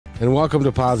and welcome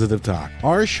to Positive Talk.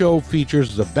 Our show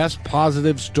features the best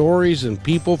positive stories and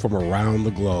people from around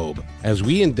the globe as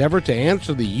we endeavor to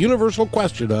answer the universal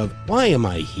question of why am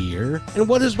I here and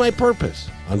what is my purpose?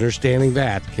 Understanding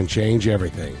that can change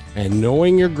everything, and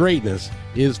knowing your greatness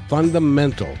is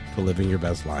fundamental to living your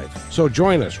best life. So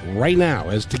join us right now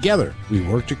as together we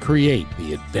work to create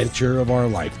the adventure of our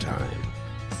lifetime.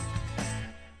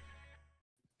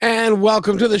 And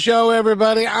welcome to the show,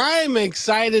 everybody. I'm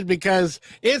excited because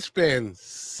it's been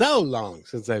so long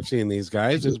since I've seen these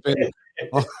guys. It's been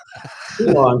too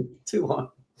long.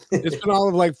 It's been all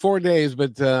of like 4 days,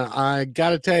 but I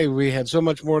got to tell you, we had so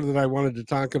much more that I wanted to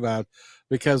talk about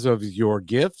because of your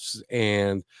gifts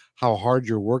and how hard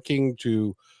you're working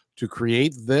to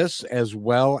create this, as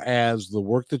well as the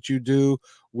work that you do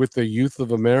with the youth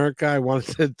of America. I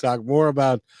wanted to talk more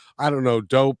about, I don't know,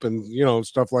 dope and,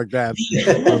 stuff like that.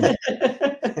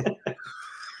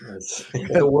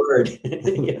 The word.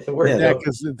 Yeah,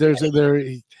 because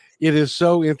it is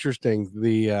so interesting,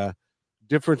 the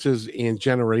differences in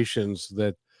generations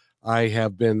that I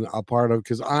have been a part of,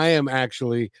 because I am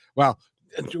actually, well,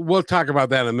 we'll talk about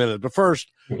that in a minute. But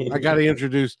first, I got to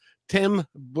introduce Tim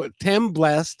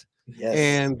Bessed, yes,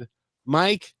 and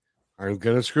Mike. I'm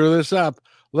going to screw this up.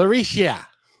 LaRiccia.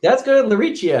 That's good,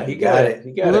 LaRiccia. You got it.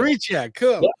 You got LaRiccia,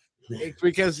 cool. Yeah.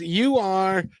 Because you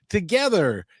are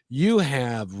together. You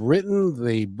have written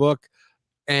the book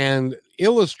and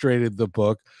illustrated the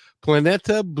book,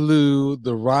 Planeta Blue: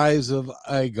 The Rise of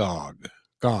Agog.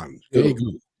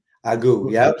 Agu,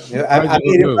 yep. I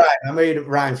made it rhyme. I made it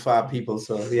rhyme for our people.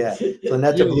 So yeah,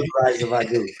 Planeta Blue: Rise of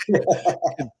Agu.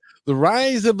 The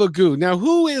Rise of Agu. Now,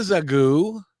 who is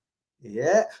Agu?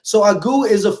 Yeah, so Agu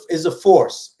is a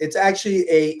force. It's actually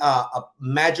a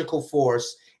magical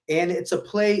force, and it's a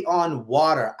play on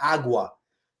water, agua.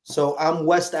 So I'm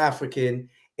West African,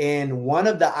 and one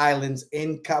of the islands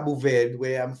in Cabo Verde,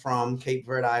 where I'm from, Cape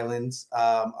Verde Islands,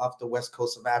 off the west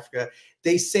coast of Africa,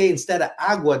 they say instead of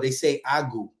agua, they say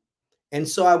agu. And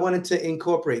so I wanted to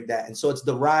incorporate that. And so it's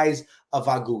the rise of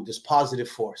Agu, this positive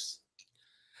force.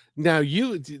 Now,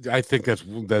 I think that's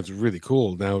really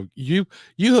cool. Now, you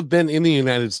have been in the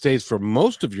United States for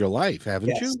most of your life,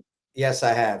 haven't you? Yes,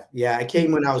 I have. Yeah, I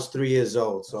came when I was 3 years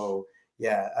old. So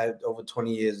yeah, over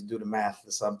 20 years, do the math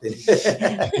or something.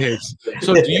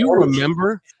 So do you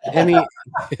remember any of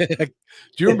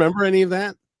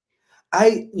that?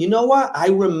 You know what? I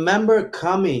remember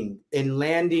coming and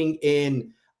landing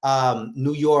in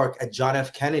New York at John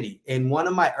F. Kennedy. And one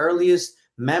of my earliest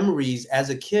memories as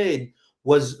a kid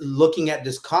was looking at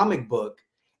this comic book,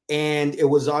 and it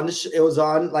was on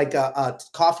like a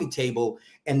coffee table,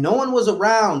 and no one was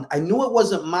around. I knew it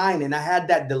wasn't mine, and I had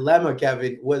that dilemma,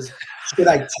 Kevin, should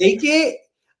I take it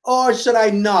or should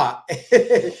I not?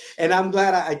 And I'm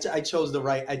glad I chose the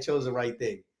right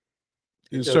thing.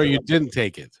 So you didn't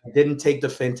take it. I didn't take the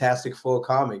Fantastic Four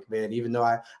comic, man, even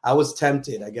though I was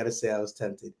tempted. I got to say I was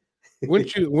tempted.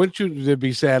 Wouldn't you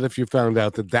be sad if you found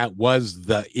out that was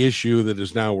the issue that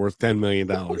is now worth $10 million?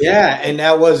 Yeah, and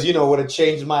that was, would have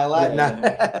changed my life.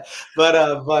 Yeah.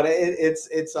 But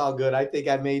it's all good. I think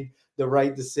I made the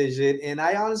right decision, and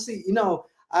I honestly,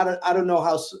 I don't know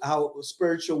how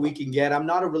spiritual we can get. I'm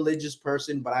not a religious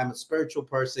person, but I'm a spiritual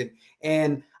person,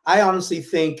 and I honestly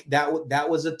think that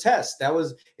was a test. That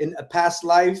was in a past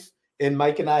life, and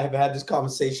Mike and I have had this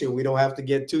conversation. We don't have to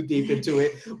get too deep into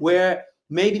it, where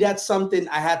maybe that's something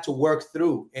I had to work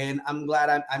through, and I'm glad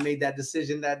I made that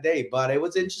decision that day. But it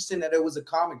was interesting that it was a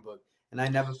comic book, and I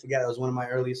never forget. It was one of my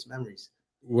earliest memories.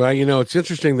 Well, it's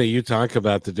interesting that you talk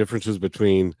about the differences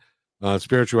between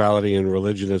spirituality and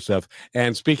religion and stuff.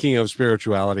 And speaking of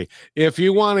spirituality, if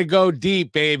you want to go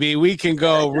deep, baby, we can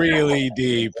go really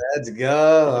deep. Let's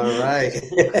go. All right.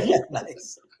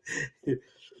 Nice.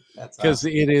 Because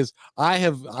awesome. It is,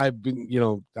 I've been,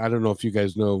 I don't know if you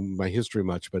guys know my history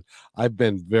much, but I've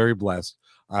been very blessed.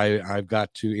 I've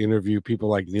got to interview people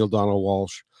like Neil Donald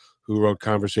Walsh, who wrote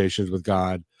Conversations with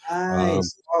God.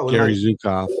 Nice. Gary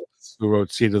Zukav, who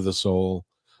wrote Seed of the Soul.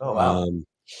 Oh, wow.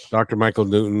 Dr. Michael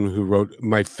Newton, who wrote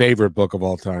my favorite book of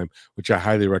all time, which I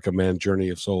highly recommend, Journey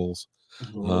of Souls. I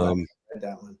read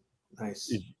that one.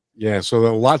 Nice. Yeah, so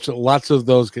lots of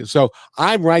those. So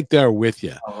I'm right there with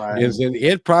you. Right.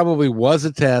 It probably was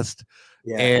a test,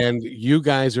 and you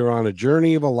guys are on a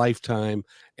journey of a lifetime,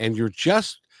 and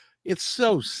it's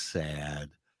so sad.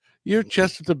 You're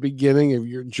just at the beginning of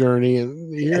your journey,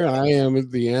 and here I am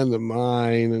at the end of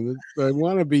mine, and I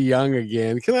want to be young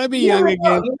again. Can I be young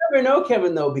again? You never know,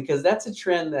 Kevin, though, because that's a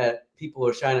trend that people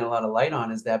are shining a lot of light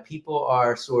on, is that people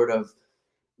are sort of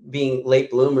being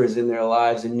late bloomers in their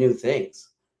lives and new things.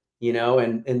 you know,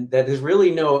 and that there's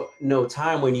really no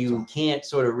time when you can't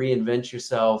sort of reinvent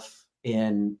yourself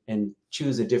and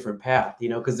choose a different path, you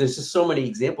know, because there's just so many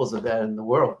examples of that in the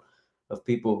world of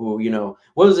people who, you know,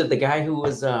 what was it, the guy who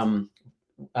was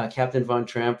Captain Von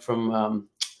Tramp from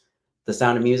The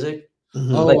Sound of Music?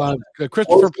 Oh,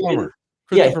 Christopher Plummer.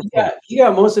 Yeah, he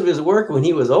got most of his work when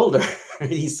he was older.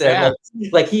 He said,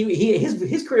 like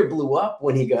his career blew up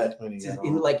when he got in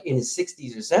his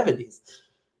 60s or 70s.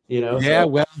 You know. Yeah. So.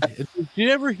 Well, did you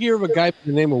ever hear of a guy by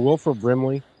the name of Wilford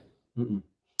Brimley?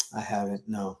 I haven't.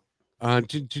 No.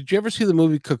 Did you ever see the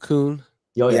movie Cocoon?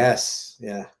 Oh, yeah. Yes.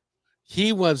 Yeah.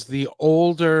 He was the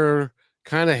older,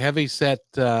 kind of heavyset,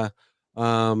 kind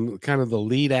of the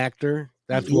lead actor.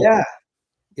 That's yeah.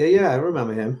 I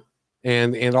remember him.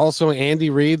 And also Andy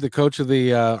Reid, the coach of the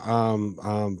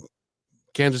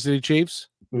Kansas City Chiefs.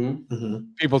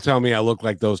 People tell me I look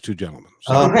like those two gentlemen.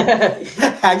 So.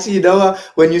 Actually, you know what?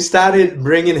 When you started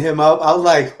bringing him up, I was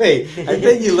like, wait, I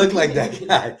think you look like that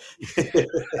guy.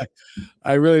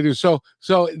 I really do. So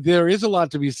there is a lot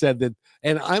to be said that,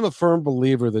 and I'm a firm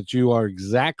believer that you are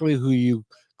exactly who you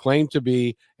claim to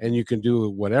be, and you can do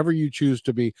whatever you choose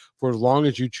to be for as long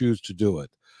as you choose to do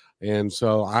it. And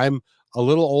so I'm a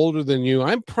little older than you.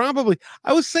 I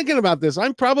was thinking about this.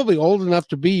 I'm probably old enough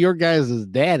to be your guys'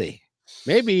 daddy,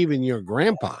 maybe even your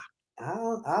grandpa. I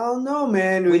don't know,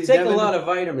 man. We take a lot of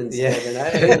vitamins, Kevin.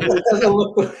 It doesn't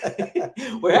look.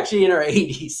 We're actually in our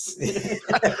 80s.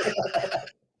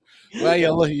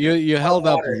 Well, you held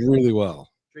up really well.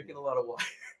 Drinking a lot of water.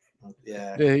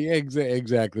 Yeah,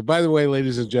 exactly. By the way,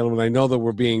 ladies and gentlemen, I know that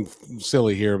we're being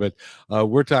silly here, but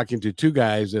we're talking to two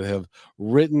guys that have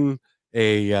written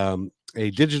a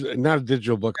digital, not a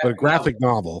digital book, but a graphic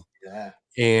novel. Yeah.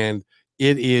 And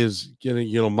it is,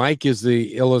 you know, Mike is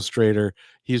the illustrator.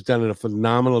 He's done a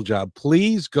phenomenal job.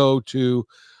 Please go to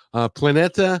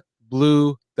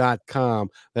planetablue.com.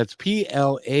 That's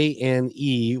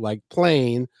PLANE, like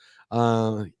plane,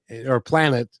 or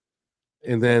planet,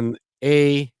 and then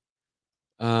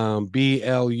BLU.com.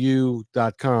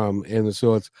 And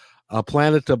so it's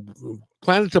Planet to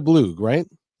Blue, right?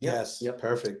 Yes. Yep.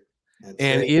 Perfect.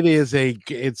 And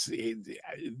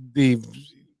the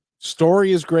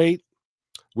story is great,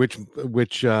 which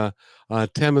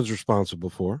Tim is responsible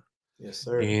for. Yes,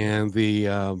 sir. And the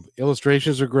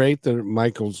illustrations are great that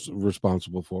Michael's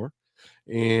responsible for.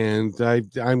 And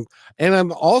I'm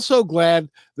also glad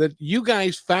that you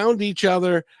guys found each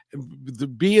other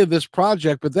via this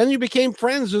project, but then you became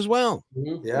friends as well.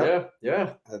 Yeah.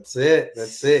 That's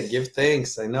it. Give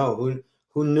thanks. I know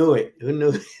who knew it. Who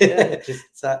knew it?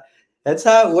 That's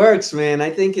how it works, man. I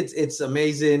think it's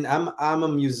amazing. I'm a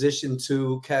musician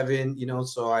too, Kevin. You know,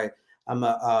 so I'm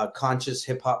a conscious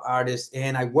hip hop artist,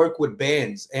 and I work with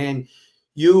bands. And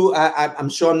I'm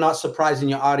sure I'm not surprising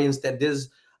your audience that there's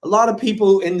a lot of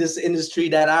people in this industry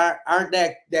that aren't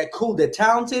that cool. They're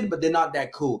talented, but they're not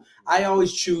that cool. I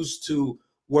always choose to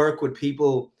work with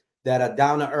people that are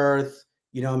down to earth.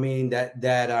 You know what I mean?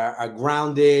 That are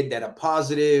grounded, that are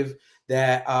positive,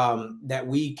 that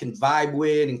we can vibe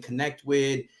with and connect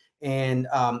with. And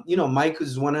you know, Mike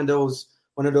is one of those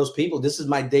people. This is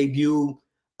my debut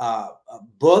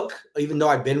book, even though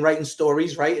I've been writing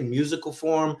stories, right, in musical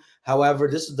form. However,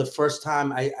 this is the first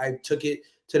time I took it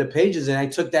to the pages, and I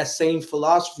took that same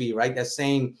philosophy, right, that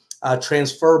same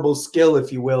transferable skill,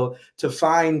 if you will, to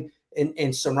find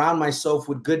and surround myself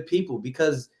with good people,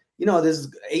 because you know there's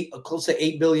close to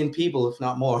 8 billion people, if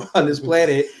not more, on this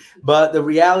planet. But the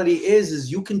reality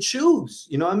is you can choose.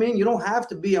 You know what I mean? You don't have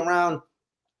to be around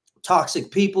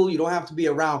toxic people. You don't have to be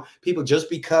around people just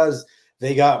because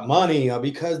they got money or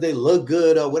because they look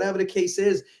good or whatever the case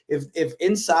is. If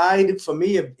inside, for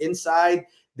me, if inside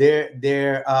they're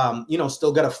you know,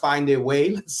 still got to find their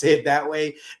way, let's say it that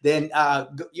way, then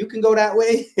you can go that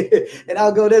way and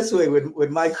I'll go this way with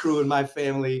my crew and my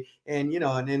family. And you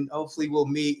know, and then hopefully we'll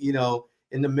meet, you know,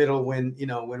 in the middle when, you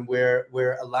know, when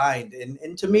we're aligned.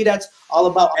 And to me, that's all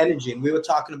about energy. And we were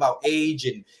talking about age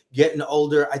and getting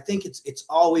older. I think it's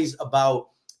always about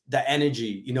the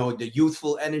energy, you know, the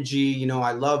youthful energy. You know,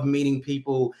 I love meeting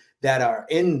people that are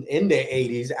in their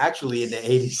 80s, actually in their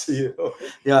 80s. You know,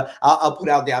 yeah, I'll put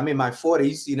out there, I'm in my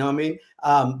 40s, you know what I mean?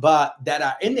 But that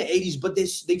are in their 80s, but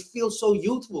they feel so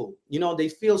youthful, you know, they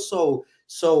feel so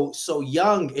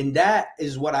young. And that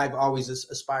is what I've always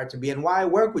aspired to be, and why I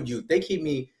work with youth. They keep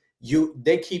me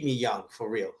young, for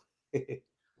real.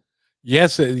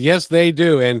 Yes, they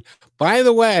do. And by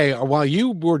the way, while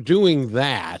you were doing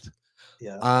that,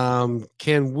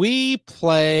 can we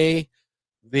play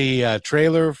the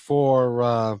trailer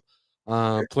for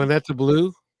Planeta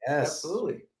Blue? Yes,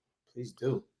 absolutely. Please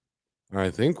do. I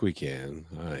think we can.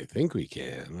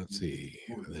 Let's see.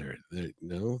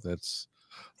 No, let's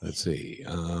see.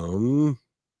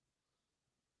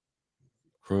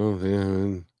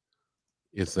 Chrome,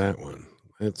 it's that one.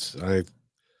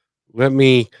 Let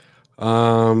me,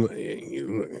 am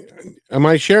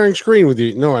I sharing screen with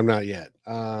you? No, I'm not yet.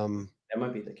 That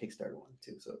might be the Kickstarter one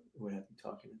too. So we'd have you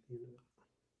talking at the end of it.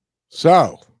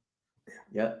 So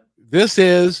Yeah. this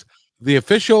is the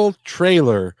official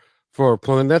trailer for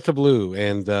Planeta Blue,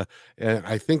 and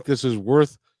I think this is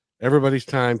worth everybody's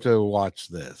time to watch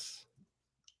this.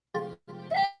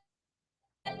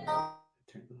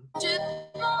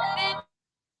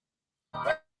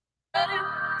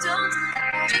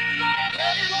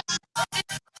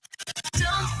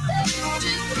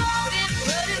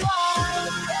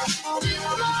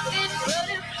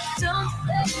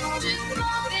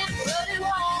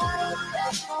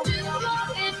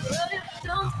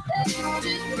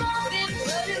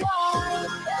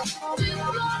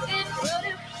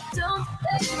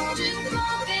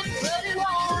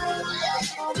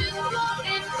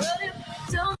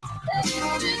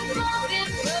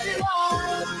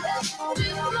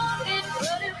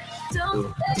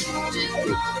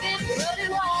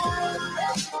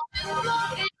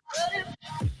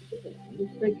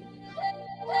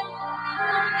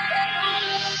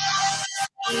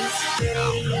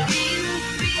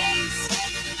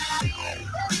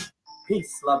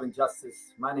 Peace, love, and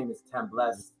justice. My name is Tim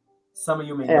Blessed. Some of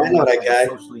you may Hey, know I know me that as guy. a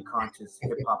socially conscious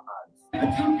hip hop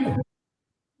artist.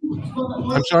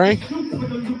 I'm sorry?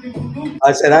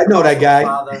 I said I know that guy.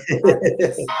 Father,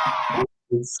 activist.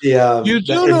 It's the You the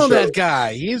do know intro. that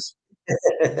guy. He's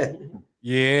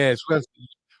yes.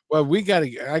 Well,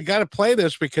 I gotta play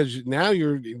this because now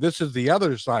this is the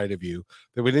other side of you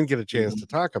that we didn't get a chance to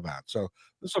talk about. So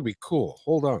this will be cool.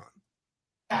 Hold on.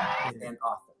 And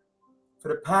author. For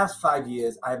the past 5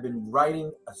 years, I've been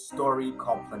writing a story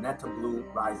called Planeta Blue,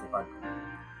 Rise of Our Group.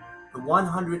 The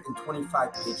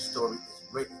 125-page story is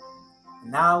written.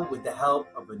 Now, with the help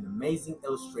of an amazing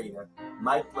illustrator,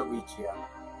 Mike LaRiccia,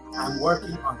 I'm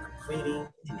working on completing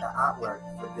the artwork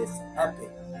for this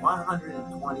epic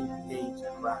 120-page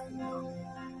graphic novel.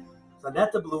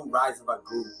 Planeta Blue, Rise of Our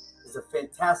Group is a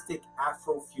fantastic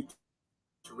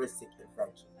Afro-futuristic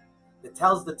adventure that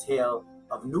tells the tale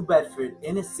of New Bedford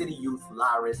inner-city youth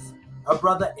Laris, her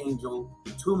brother Angel,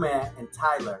 Tumer, and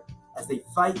Tyler as they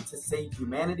fight to save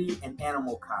humanity and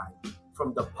animal kind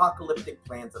from the apocalyptic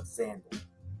plans of Xander,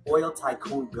 oil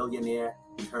tycoon billionaire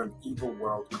turned evil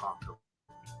world conqueror.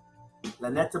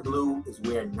 Planeta Blue is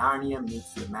where Narnia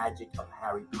meets the magic of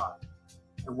Harry Potter,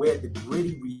 and where the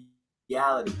gritty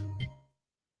reality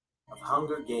of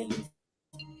Hunger Games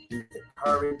meets the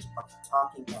courage of the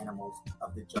talking animals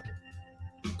of the jungle.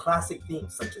 Classic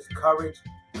themes such as courage,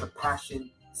 compassion,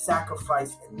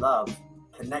 sacrifice, and love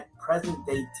connect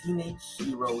present-day teenage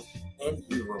heroes and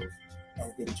heroes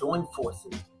as they join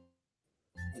forces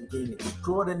and gain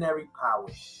extraordinary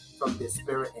powers from their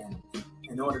spirit animals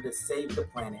in order to save the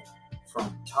planet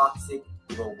from toxic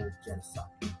global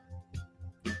genocide.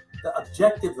 The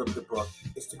objective of the book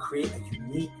is to create a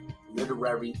unique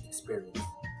literary experience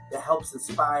that helps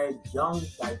inspire young,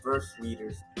 diverse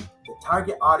readers. The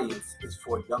target audience is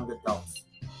for young adults,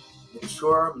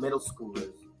 mature middle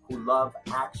schoolers who love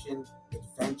action,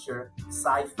 adventure,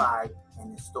 sci-fi,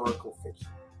 and historical fiction.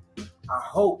 Our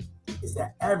hope is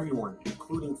that everyone,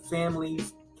 including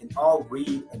families, can all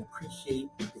read and appreciate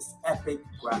this epic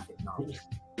graphic novel.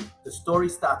 The story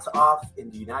starts off in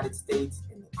the United States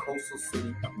in the coastal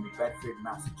city of New Bedford,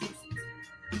 Massachusetts,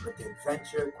 but the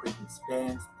adventure quickly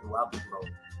spans throughout the globe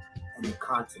and the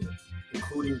continents,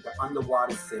 including the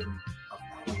underwater city of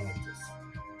Atlantis.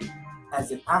 As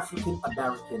an African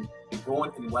American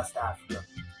born in West Africa,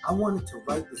 I wanted to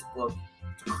write this book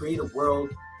to create a world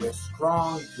where a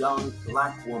strong, young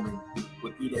Black woman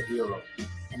would be the hero,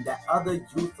 and that other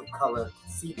youth of color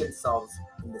could see themselves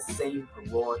in the same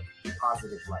heroic,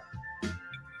 positive light.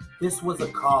 This was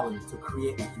a calling to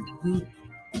create a unique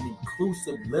and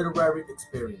inclusive literary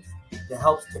experience that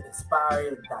helps to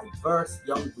inspire diverse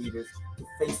young readers to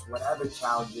face whatever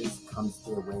challenges comes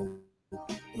their way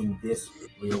in this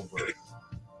real world.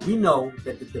 We know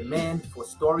that the demand for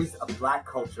stories of Black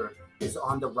culture is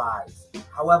on the rise.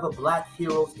 However, Black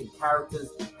heroes and characters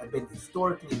have been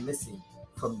historically missing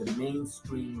from the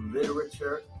mainstream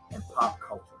literature and pop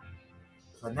culture.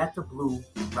 Planeta Blue,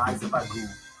 Rise of Our Group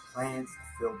plans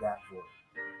to fill that void.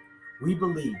 We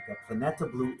believe that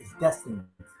Planeta Blue is destined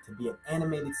to be an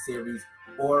animated series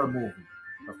or a movie.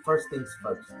 But first things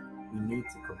first, we need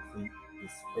to complete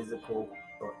this physical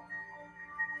book.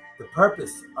 The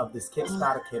purpose of this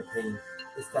Kickstarter campaign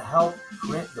is to help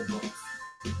print the books.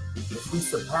 If we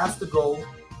surpass the goal,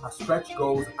 our stretch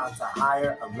goes out to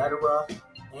hire a letterer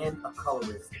and a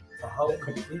colorist to help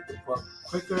complete the book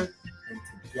quicker and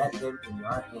to get them in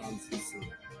your hands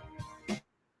sooner.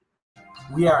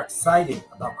 We are excited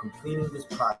about completing this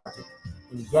project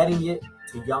and getting it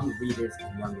to young readers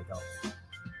and young adults.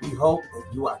 We hope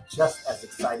that you are just as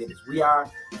excited as we are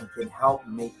and can help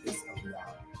make this a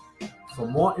reality. For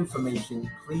more information,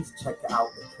 please check out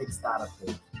the Kickstarter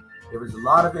page. There is a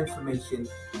lot of information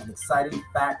and exciting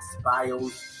facts,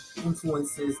 bios,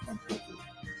 influences, and pictures.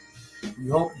 We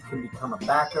hope you can become a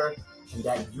backer and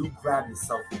that you grab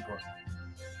yourself a book.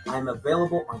 I am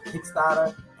available on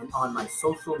Kickstarter and on my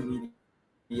social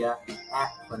media at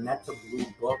Planeta Blue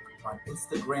Book on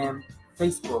Instagram,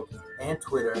 Facebook, and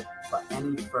Twitter for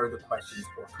any further questions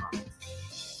or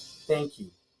comments. Thank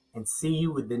you, and see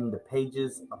you within the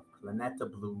pages of Planeta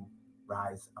Blue,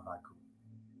 Rise of Aku.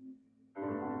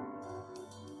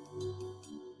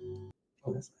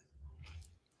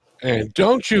 And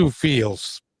don't you feel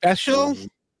special?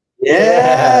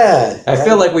 Yeah. I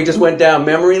feel like we just went down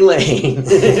memory lane.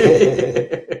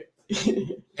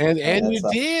 And you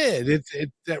That's did.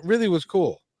 That really was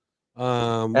cool.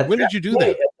 At When did you do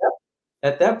that?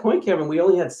 At that point, Kevin, we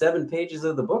only had 7 pages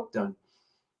of the book done.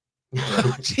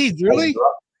 Geez, really?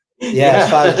 Yeah, as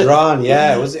far as drawn,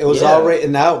 yeah, it was Yeah. all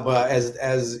written out. But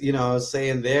as you know, I was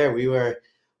saying there, we were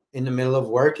in the middle of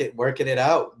working it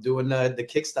out, doing the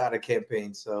Kickstarter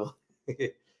campaign. So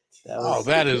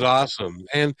that is awesome.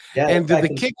 And yeah, did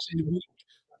the kicks?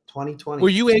 2020. Were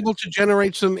you able to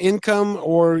generate some income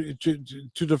or to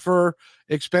defer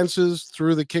expenses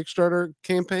through the Kickstarter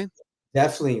campaign?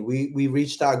 Definitely, we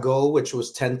reached our goal, which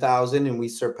was 10,000, and we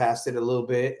surpassed it a little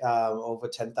bit, over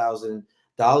 $10,000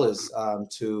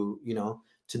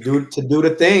 to do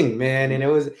the thing, man. And it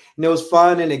was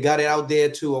fun, and it got it out there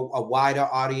to a wider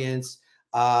audience,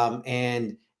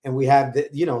 and we have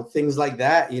things like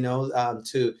that,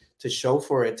 to show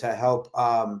for it, to help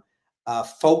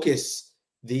focus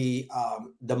the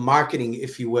marketing,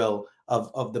 if you will,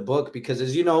 of the book, because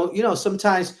as you know,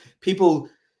 sometimes people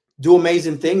do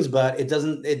amazing things, but it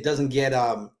doesn't get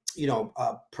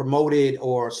promoted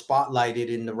or spotlighted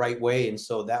in the right way. And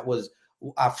so that was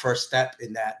our first step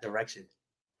in that direction.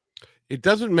 It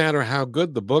doesn't matter how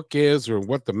good the book is or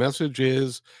what the message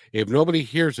is. If nobody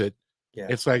hears it,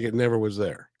 it's like it never was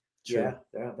there. Yeah.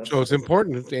 So it's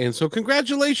important. And so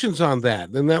congratulations on that.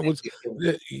 And that was,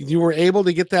 you were able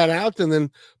to get that out and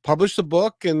then publish the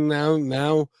book. And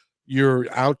now you're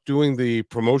out doing the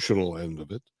promotional end of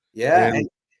it. Yeah.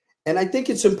 And I think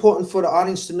it's important for the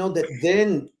audience to know that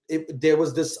then there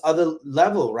was this other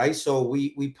level, right? So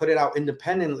we put it out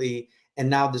independently, and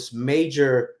now this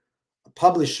major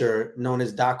publisher known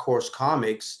as Dark Horse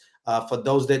Comics. For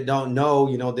those that don't know,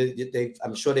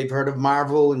 I'm sure they've heard of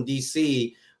Marvel and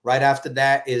DC. Right after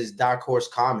that is Dark Horse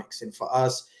Comics, and for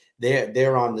us,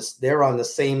 they're on the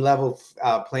same level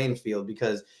playing field,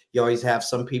 because you always have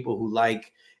some people who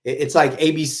like. It's like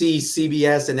ABC,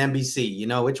 CBS, and NBC.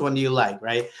 Which one do you like,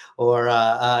 right? Or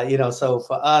so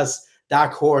for us,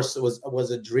 Dark Horse was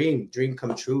a dream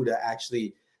come true to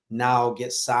actually now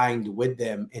get signed with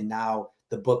them, and now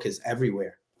the book is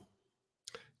everywhere.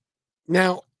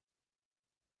 Now,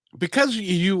 because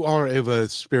you are of a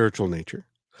spiritual nature,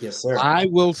 yes, sir, I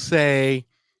will say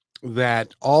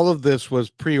that all of this was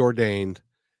preordained,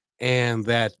 and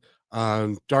that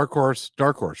Dark Horse,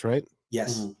 right?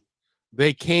 Yes. Mm-hmm.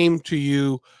 They came to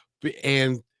you,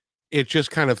 and it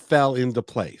just kind of fell into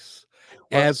place.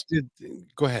 Go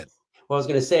ahead. Well, I was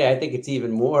going to say, I think it's even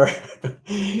more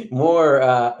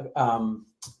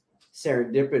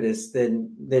serendipitous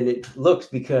than it looks,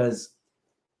 because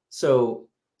so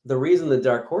the reason the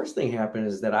Dark Horse thing happened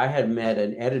is that I had met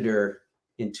an editor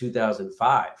in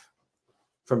 2005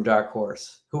 from Dark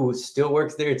Horse who still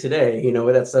works there today.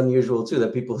 That's unusual too,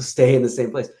 that people stay in the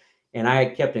same place. And I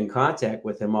had kept in contact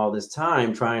with him all this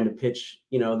time, trying to pitch,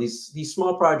 these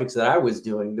small projects that I was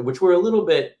doing, which were a little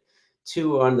bit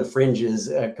too on the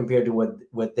fringes compared to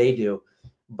what they do.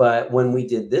 But when we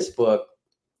did this book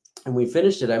and we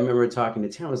finished it, I remember talking to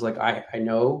Tim. I was like, I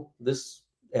know this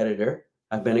editor.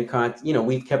 I've been in contact,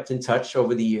 we've kept in touch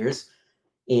over the years.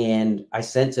 And I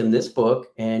sent him this book,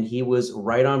 and he was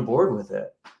right on board with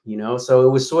it, So it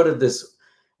was sort of this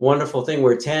wonderful thing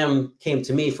where Tim came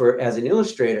to me as an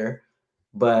illustrator,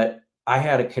 but I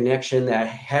had a connection that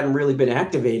hadn't really been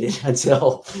activated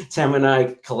until Tim and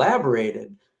I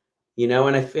collaborated,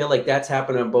 and I feel like that's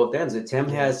happened on both ends. That Tim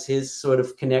has his sort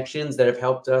of connections that have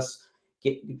helped us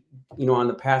get, on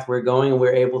the path we're going, and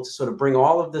we're able to sort of bring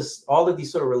all of these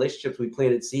sort of relationships we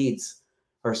planted seeds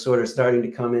are sort of starting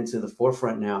to come into the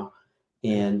forefront now.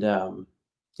 And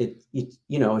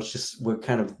it's just we're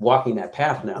kind of walking that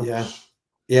path now. Yeah.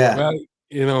 Yeah.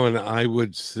 Well, and I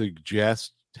would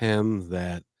suggest, Tim,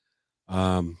 that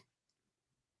and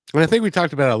I think we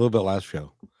talked about it a little bit last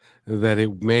show, that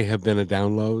it may have been a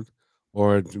download,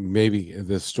 or maybe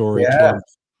the story Yeah. came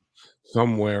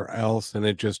somewhere else and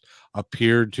it just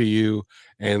appeared to you,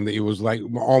 and it was like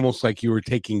almost like you were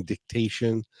taking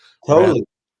dictation rather. Totally.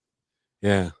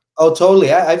 Yeah. Oh,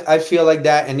 totally. I feel like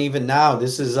that, and even now,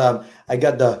 this is I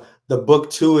got the book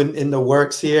 2 in the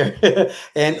works here,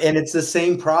 and it's the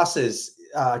same process,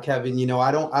 Kevin.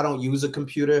 I don't use a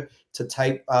computer to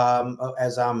type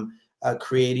as I'm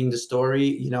creating the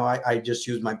story. I just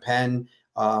use my pen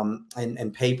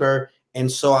and paper,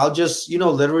 and so I'll just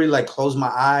literally like close my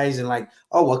eyes and like,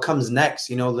 oh, what comes next?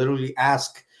 Literally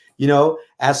ask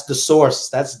the source.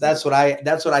 That's what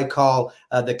I call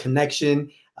the connection,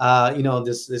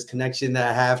 this connection that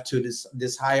I have to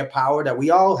this higher power that we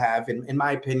all have, in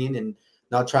my opinion, and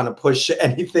not trying to push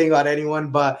anything on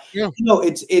anyone, but Yeah.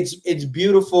 it's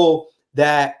beautiful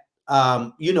that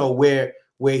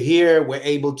we're here, we're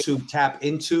able to tap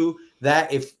into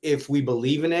that if we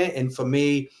believe in it. And for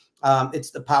me,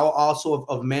 it's the power also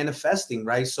of manifesting,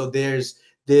 right? So there's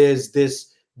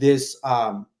this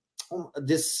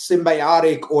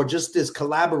symbiotic, or just this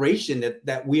collaboration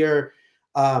that we're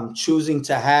choosing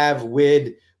to have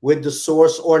with the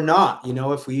source or not.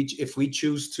 If we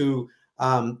choose to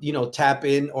tap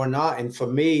in or not. And for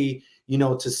me,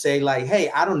 to say like, hey,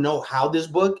 I don't know how this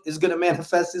book is going to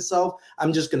manifest itself.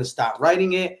 I'm just going to start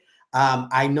writing it.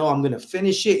 I know I'm going to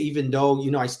finish it, even though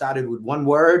I started with one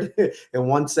word and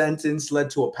one sentence led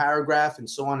to a paragraph, and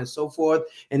so on and so forth.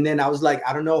 And then I was like,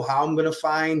 I don't know how I'm going to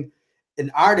find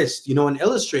an artist, an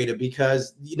illustrator,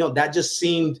 because that just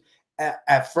seemed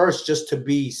at first just to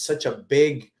be such a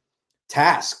big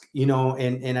task,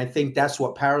 and I think that's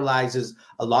what paralyzes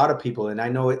a lot of people. And I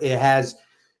know it has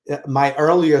my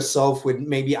earlier self with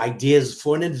maybe ideas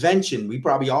for an invention. We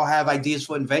probably all have ideas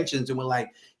for inventions, and we're like,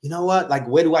 you know what, like,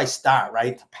 where do I start,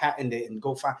 right, to patent it and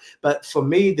go find. But for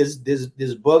me, this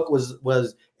book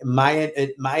was my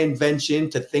invention,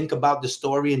 to think about the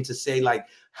story and to say like,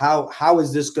 how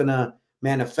is this gonna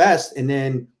manifest. And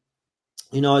then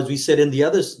as we said in the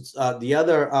other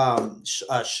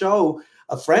show,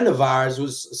 a friend of ours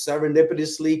was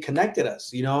serendipitously connected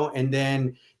us, and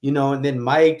then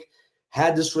Mike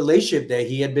had this relationship that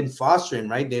he had been fostering,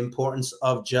 right? The importance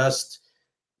of just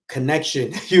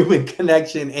connection, human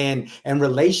connection, and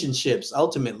relationships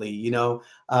ultimately,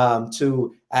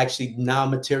 to actually now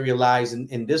materialize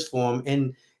in this form.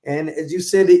 And as you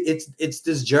said, it's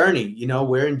this journey.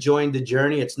 We're enjoying the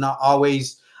journey. It's not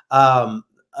always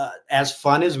as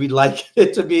fun as we'd like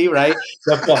it to be, right?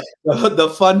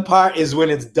 The fun part is when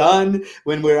it's done,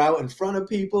 when we're out in front of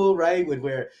people, right? When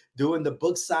we're doing the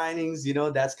book signings,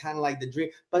 that's kind of like the dream.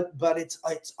 But it's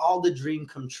all the dream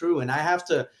come true. And I have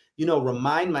to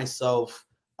remind myself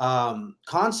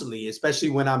constantly, especially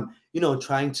when I'm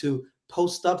trying to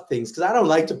post up things, because I don't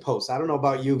like to post. I don't know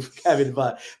about you, Kevin,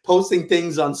 but posting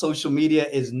things on social media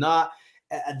is not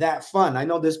that fun. I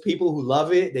know there's people who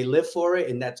love it, they live for it,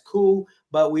 and that's cool,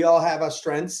 but we all have our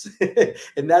strengths.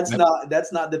 And that's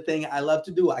not the thing I love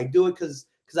to do. I do it because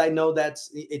I know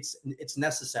it's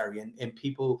necessary, and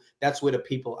people, that's where the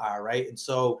people are, right? And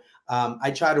so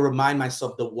I try to remind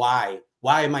myself the why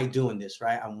am I doing this,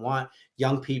 right? I want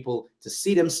young people to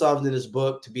see themselves in this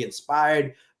book, to be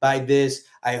inspired by this.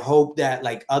 I hope that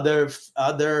like other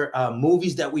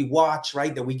movies that we watch,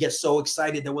 right, that we get so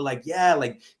excited that we're like, yeah,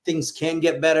 like things can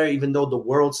get better, even though the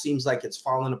world seems like it's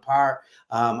falling apart.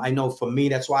 I know for me,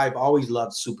 that's why I've always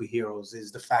loved superheroes,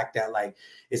 is the fact that like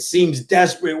it seems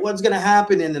desperate, what's gonna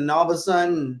happen, and then all of a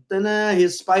sudden,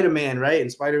 here's Spider-Man, right?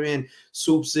 And Spider-Man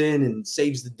swoops in and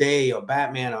saves the day, or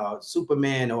Batman, or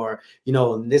Superman, or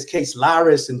in this case,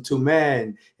 Laris and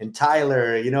Two-Man and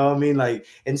Tyler, you know what I mean? Like,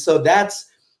 and so that's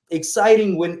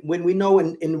exciting when we know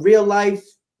in real life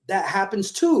that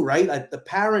happens too, right? Like the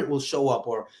parent will show up,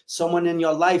 or someone in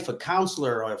your life, a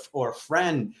counselor or a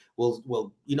friend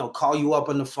will call you up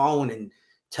on the phone and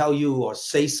tell you or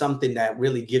say something that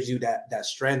really gives you that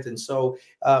strength. And so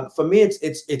for me,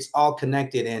 it's all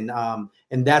connected,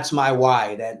 and that's my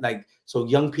why, that like, so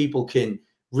young people can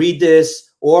read this,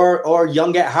 or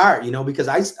young at heart, because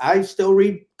I still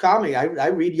read comic. I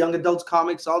read young adults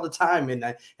comics all the time,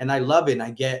 and I love it. And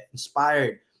I get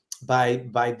inspired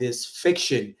by this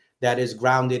fiction that is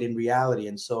grounded in reality.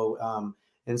 And so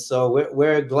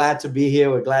we're glad to be here.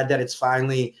 We're glad that it's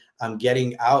finally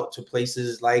getting out to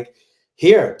places like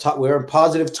here. We're in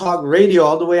Positive Talk Radio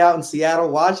all the way out in Seattle,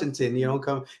 Washington,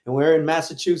 and we're in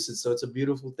Massachusetts. So it's a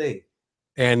beautiful thing.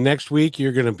 And next week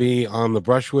you're going to be on the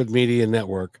Brushwood Media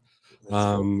Network.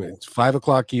 It's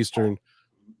 5:00 Eastern.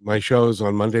 My show's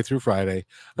on Monday through Friday.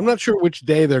 I'm not sure which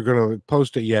day they're going to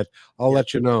post it yet. I'll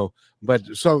let you know. But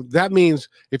so that means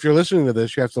if you're listening to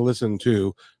this, you have to listen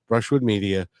to Brushwood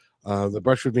Media, the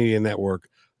Brushwood Media Network,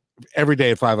 every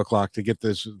day at 5:00 to get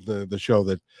the show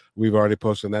that we've already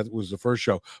posted. And that was the first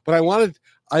show. But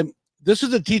this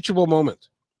is a teachable moment.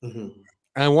 Mm-hmm.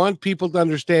 I want people to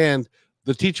understand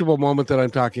the teachable moment that I'm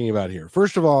talking about here.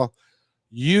 First of all,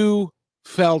 you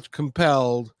felt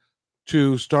compelled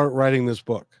to start writing this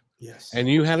book. Yes. And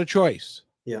you had a choice.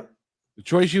 Yeah. The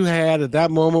choice you had at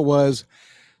that moment was,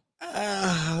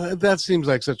 that seems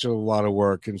like such a lot of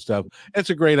work and stuff. It's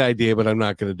a great idea, but I'm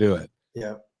not going to do it.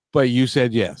 Yeah. But you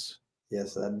said yes.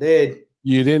 Yes, I did.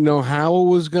 You didn't know how it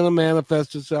was going to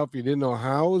manifest itself. You didn't know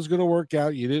how it was going to work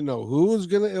out. You didn't know who was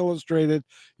going to illustrate it.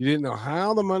 You didn't know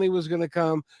how the money was going to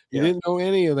come. You didn't know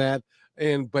any of that.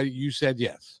 But you said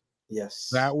yes. Yes.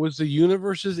 That was the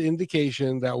universe's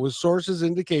indication. That was source's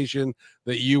indication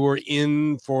that you were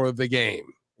in for the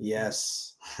game.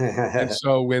 Yes. And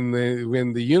so when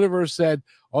the universe said,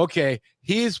 okay,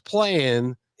 he's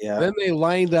playing, then they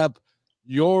lined up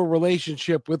your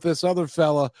relationship with this other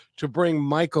fella to bring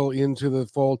Michael into the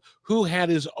fold, who had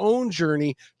his own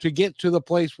journey to get to the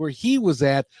place where he was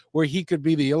at, where he could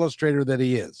be the illustrator that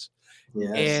he is.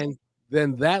 Yes. And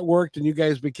then that worked and you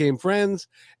guys became friends.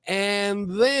 And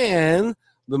then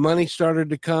the money started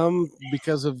to come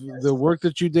because of the work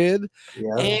that you did.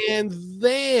 Yeah. And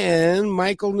then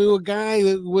Michael knew a guy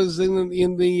that was in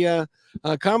the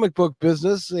comic book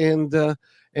business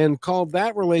and called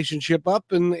that relationship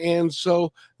up. And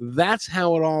so that's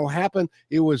how it all happened.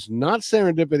 It was not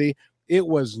serendipity. It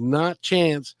was not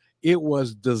chance. It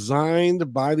was designed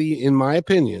in my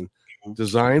opinion,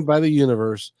 designed by the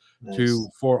universe. Nice.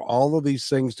 For all of these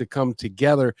things to come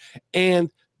together.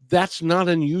 And that's not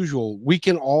unusual. We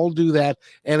can all do that,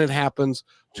 and it happens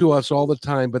to us all the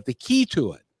time. But the key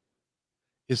to it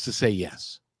is to say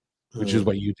yes, which is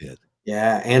what you did.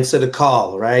 Yeah, answer the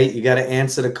call, right? You got to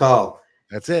answer the call.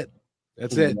 That's it.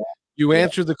 That's it. You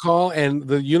answered the call, and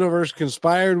the universe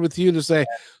conspired with you to say,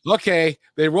 okay,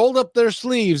 they rolled up their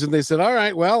sleeves, and they said, all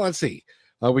right, well, let's see.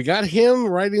 We got him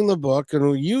writing the book,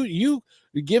 and you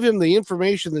give him the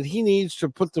information that he needs to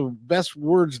put the best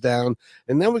words down.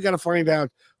 And then we got to find out,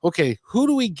 okay, who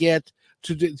do we get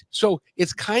to do? So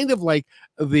it's kind of like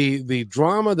the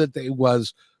drama that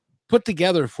was put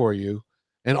together for you.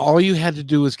 And all you had to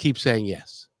do was keep saying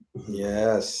yes.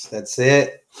 Yes, that's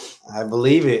it. I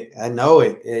believe it. I know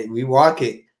it. We walk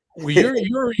it. Well,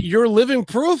 you're living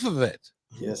proof of it.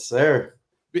 Yes, sir.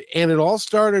 And it all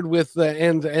started with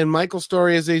and Michael's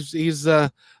story is he's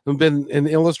been an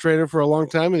illustrator for a long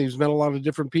time, and he's met a lot of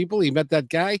different people. He met that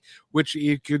guy, which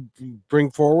he could bring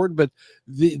forward, but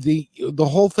the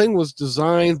whole thing was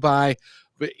designed by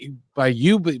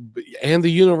you and the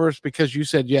universe because you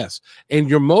said yes, and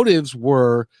your motives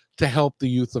were to help the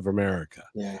youth of America,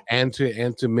 and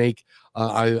to make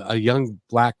a young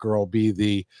Black girl be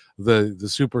the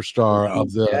superstar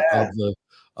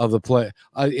of the play,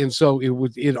 and so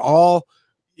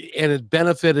it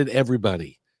benefited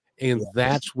everybody, and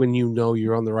that's when you know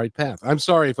you're on the right path. I'm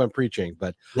sorry if I'm preaching,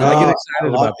 but I get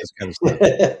excited about this kind of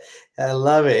stuff. I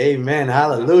love it. Amen.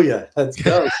 Hallelujah. Let's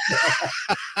go.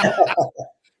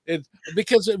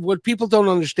 Because what people don't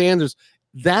understand is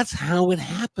that's how it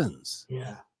happens.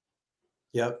 Yeah.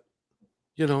 Yep.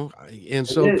 And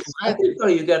so I think though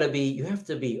you have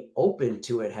to be open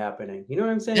to it happening. You know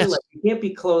what I'm saying? Yes. Like you can't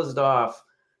be closed off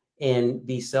and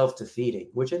be self-defeating,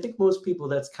 which I think most people,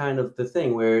 that's kind of the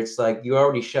thing where it's like you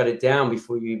already shut it down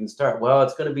before you even start. Well,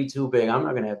 it's going to be too big. I'm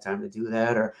not going to have time to do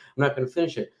that, or I'm not going to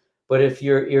finish it. But if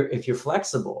you're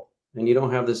flexible and you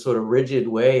don't have this sort of rigid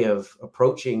way of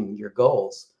approaching your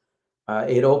goals,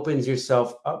 it opens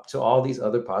yourself up to all these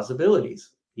other possibilities,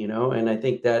 and I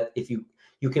think that if you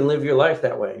can live your life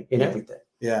that way in everything.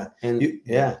 Yeah. And you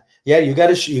got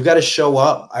to show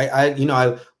up.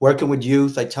 I working with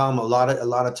youth, I tell them a lot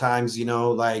of times, and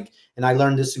I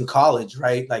learned this in college,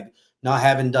 right? Like not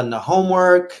having done the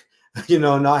homework,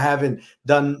 not having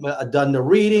done the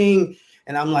reading.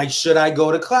 And I'm like, should I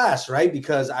go to class? Right.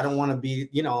 Because I don't want to be,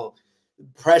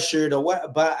 pressured or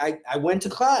what, but I went to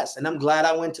class, and I'm glad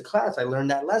I went to class. I learned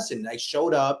that lesson. I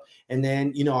showed up, and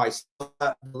then, I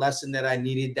the lesson that I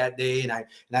needed that day,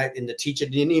 and the teacher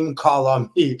didn't even call on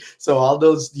me. So all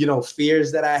those,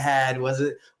 fears that I had was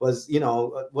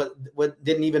what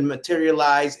didn't even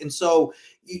materialize. And so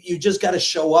you just got to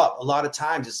show up. A lot of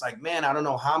times it's like, man, I don't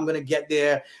know how I'm going to get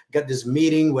there. Got this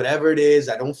meeting, whatever it is.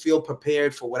 I don't feel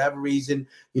prepared for whatever reason.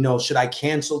 Should I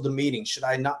cancel the meeting? Should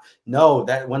I not? No,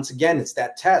 that once again, it's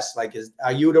that test. Like,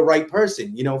 are you the right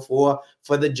person,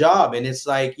 for the job? And it's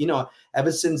like,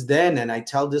 ever since then, and I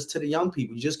tell this to the young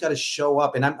people, you just got to show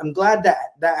up. And I'm glad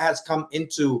that has come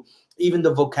into even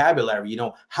the vocabulary,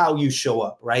 how you show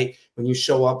up, right? When you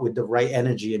show up with the right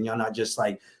energy and you're not just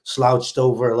like slouched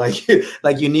over, like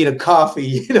you need a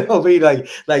coffee,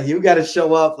 like you got to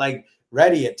show up like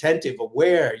ready, attentive,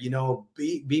 aware,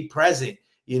 be present,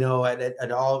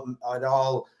 at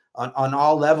all on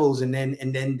all levels. And then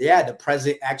the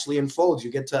present actually unfolds.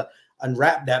 You get to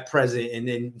unwrap that present and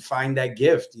then find that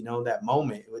gift, that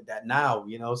moment with that now,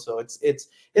 so it's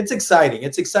exciting.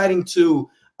 It's exciting to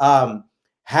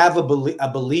have a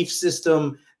belief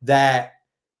system that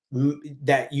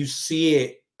you see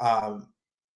it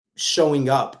showing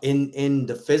up in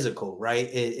the physical, right?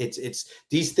 It's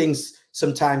these things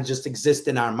sometimes just exist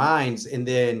in our minds, and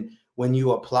then when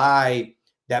you apply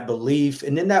that belief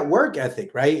and then that work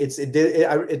ethic, right?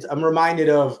 I'm reminded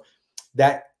of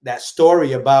that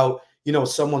story about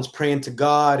someone's praying to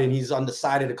God and he's on the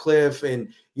side of the cliff,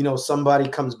 and somebody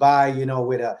comes by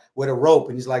with a rope,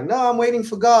 and he's like, no, I'm waiting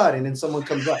for God. And then someone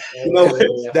comes by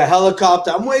the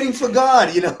helicopter, I'm waiting for God.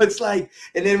 It's like,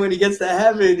 and then when he gets to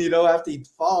heaven, after he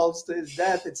falls to his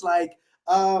death, it's like,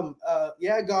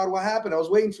 yeah, God, what happened? I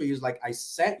was waiting for you. He's like, I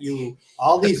sent you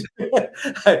all these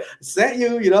I sent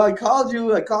you, I called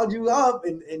you up,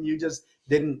 and you just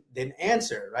didn't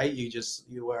answer, right?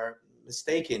 You were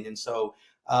mistaken. And so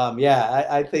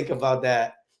I think about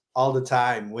that all the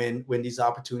time when these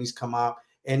opportunities come up,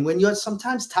 and when you're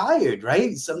sometimes tired,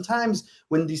 right? Sometimes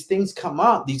when these things come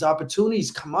up, these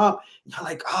opportunities come up, you're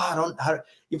like,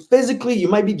 you physically, you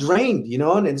might be drained,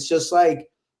 and it's just like,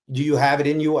 do you have it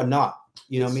in you or not?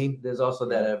 You know what I mean? There's also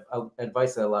that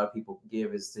advice that a lot of people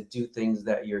give is to do things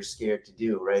that you're scared to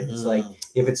do, right? It's like,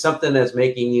 if it's something that's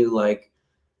making you like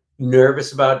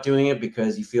nervous about doing it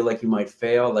because you feel like you might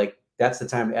fail, like that's the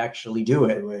time to actually do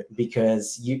it,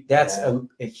 because that's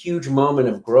a huge moment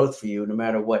of growth for you, no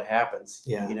matter what happens.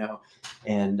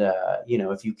 And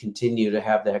if you continue to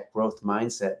have that growth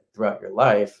mindset throughout your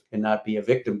life and not be a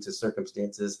victim to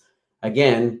circumstances,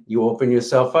 again, you open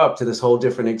yourself up to this whole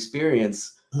different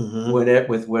experience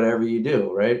with whatever you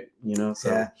do, right?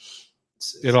 So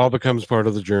it all becomes part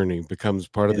of the journey, becomes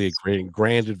part of the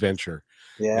grand adventure.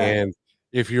 And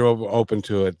if you're open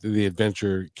to it, the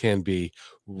adventure can be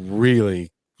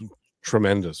really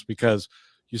tremendous, because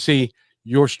you see,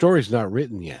 your story's not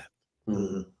written yet.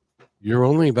 You're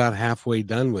only about halfway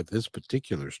done with this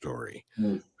particular story,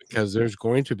 because there's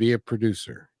going to be a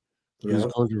producer who's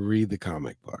going to read the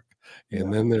comic book,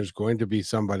 and then there's going to be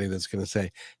somebody that's going to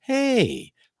say,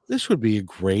 hey, this would be a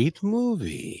great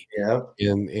movie,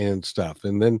 and stuff.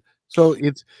 And then so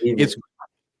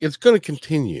it's going to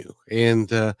continue, and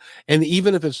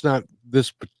even if it's not this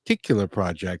particular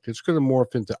project, it's going to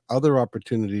morph into other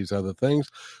opportunities, other things.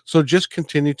 So just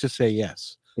continue to say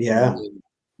yes. And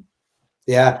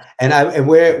we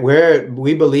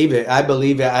believe it. I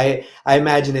believe it. I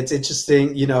imagine it's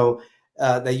interesting,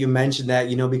 that you mentioned that,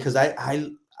 because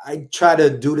I try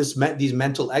to do these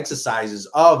mental exercises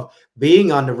of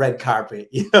being on the red carpet,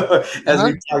 as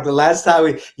we talked the last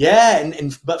time.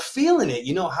 But feeling it,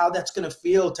 how that's going to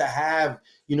feel to have,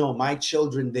 my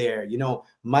children there,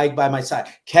 Mike by my side,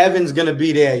 Kevin's going to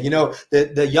be there,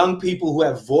 the young people who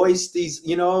have voiced these,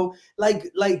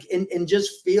 and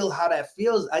just feel how that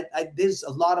feels. There's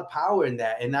a lot of power in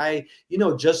that. And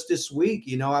just this week,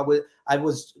 I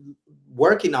was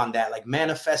working on that, like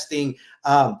manifesting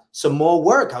some more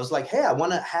work. I was like, hey, I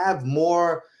want to have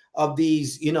more of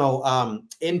these,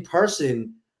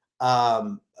 in-person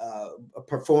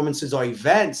performances or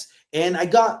events. And I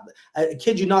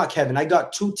kid you not, Kevin, I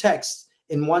got 2 texts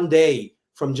in one day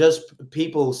from just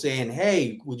people saying,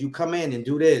 hey, would you come in and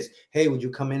do this? Hey, would you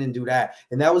come in and do that?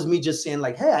 And that was me just saying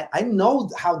like, hey, I know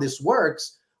how this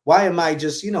works. Why am I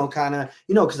just, kind of,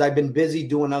 because I've been busy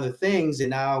doing other things, and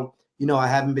now, I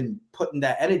haven't been putting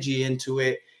that energy into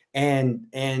it, and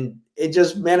it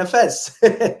just manifests,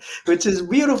 which is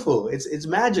beautiful. It's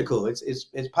magical. It's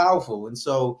powerful. And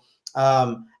so,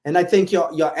 and I think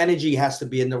your energy has to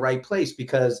be in the right place,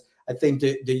 because I think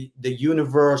the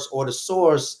universe or the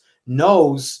source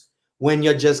knows when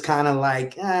you're just kind of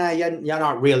like, you're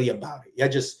not really about it.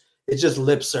 It's just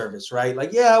lip service, right?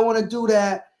 Like, yeah, I want to do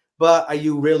that, but are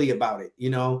you really about it?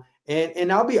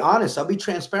 And I'll be honest, I'll be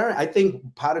transparent. I think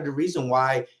part of the reason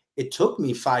why it took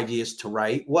me 5 years to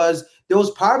write was there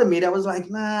was part of me that was like,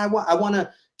 nah, I want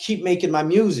to keep making my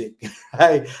music.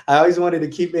 I always wanted to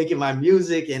keep making my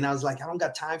music. And I was like, I don't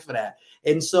got time for that.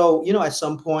 And so, at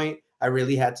some point I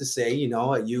really had to say,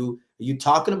 are you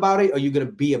talking about it? Or are you going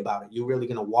to be about it? You're really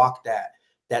going to walk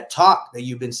that talk that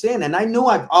you've been saying. And I knew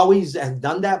I've always have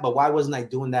done that, but why wasn't I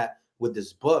doing that with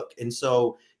this book? And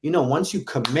so, once you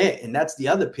commit, and that's the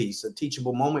other piece, a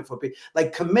teachable moment for people,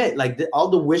 like commit, like all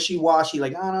the wishy-washy,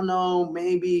 like, I don't know,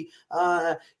 maybe,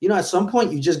 at some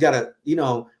point you just gotta,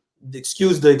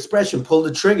 excuse the expression, pull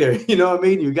the trigger. You know what I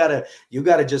mean? You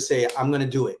gotta just say, I'm going to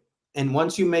do it. And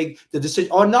once you make the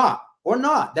decision or not,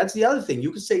 that's the other thing.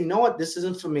 You can say, you know what, this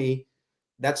isn't for me.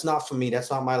 That's not for me. That's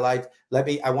not my life.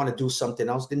 I want to do something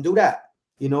else. Then do that,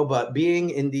 but being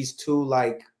in these two,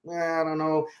 like, I don't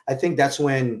know. I think that's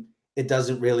when it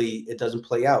doesn't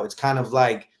play out. It's kind of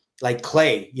like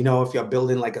clay, if you're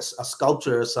building like a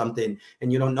sculpture or something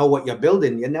and you don't know what you're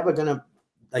building, you're never going to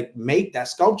like make that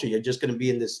sculpture. You're just going to be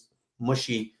in this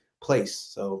mushy place.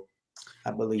 So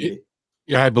I believe it.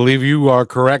 Yeah, I believe you are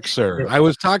correct, sir. I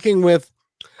was talking with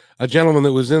a gentleman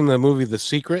that was in the movie The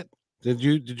Secret. Did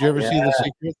you ever see The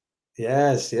Secret?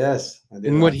 Yes.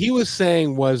 And what he was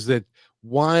saying was that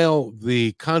while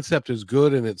the concept is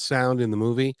good and it's sound in the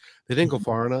movie, they didn't go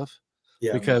far enough.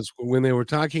 Yeah. Because when they were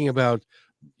talking about,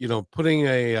 putting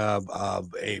a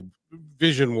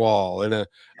vision wall and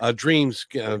a dreams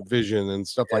vision and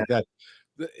stuff like that,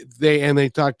 they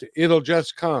talked, it'll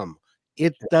just come.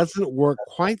 It doesn't work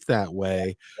quite that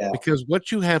way, because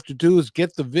what you have to do is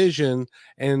get the vision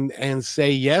and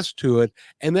say yes to it,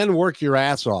 and then work your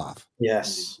ass off.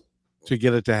 Yes. To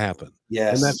get it to happen.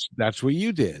 Yes. And that's what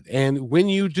you did. And when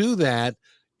you do that,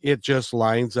 it just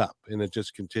lines up, and it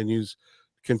just continues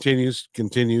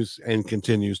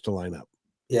to line up.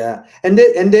 Yeah. And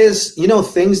there's,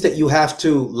 things that you have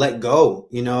to let go.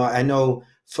 I know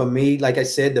for me, like I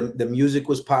said, the music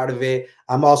was part of it.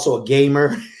 I'm also a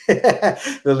gamer,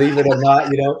 believe it or not.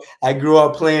 I grew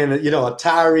up playing,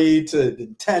 Atari to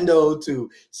Nintendo to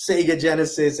Sega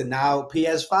Genesis and now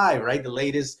PS5, right? The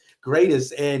latest,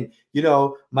 greatest. And,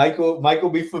 Michael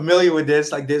be familiar with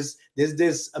this. Like there's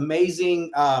this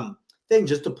amazing thing,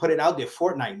 just to put it out there,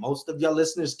 Fortnite. Most of your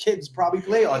listeners' kids probably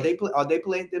play, or they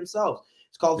play it themselves.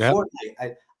 It's called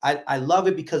Fortnite. I love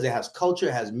it because it has culture,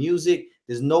 it has music.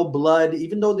 There's no blood,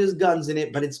 even though there's guns in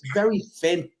it, but it's very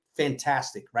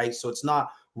fantastic, right? So it's not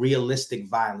realistic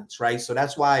violence, right? So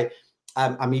that's why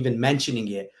I'm even mentioning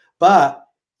it. But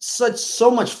so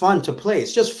much fun to play.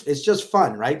 It's just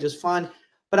fun, right? Just fun.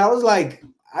 But I was like,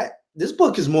 this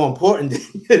book is more important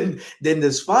than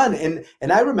this fun.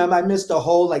 And I remember I missed a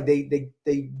whole, like they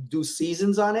do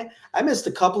seasons on it. I missed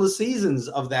a couple of seasons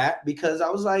of that because I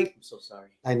was like, I'm so sorry.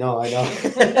 I know.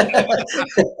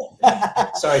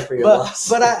 Sorry for your loss.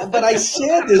 But I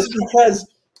share this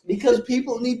because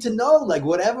people need to know, like,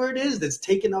 whatever it is that's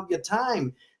taking up your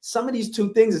time, some of these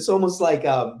two things, it's almost like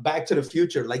Back to the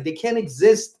Future. Like they can't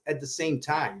exist at the same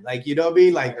time. Like, you know what I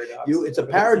mean? Like it's a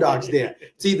paradox there.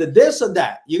 It's either this or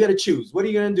that. You got to choose. What are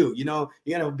you going to do? You're going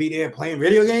to be there playing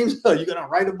video games or you're going to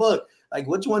write a book. Like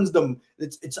which one's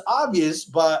it's obvious,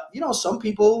 but some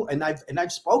people, and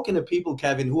I've spoken to people,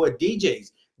 Kevin, who are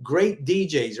DJs, great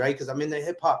DJs, right? Because I'm in the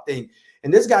hip hop thing.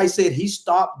 And this guy said he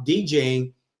stopped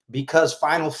DJing because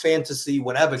Final Fantasy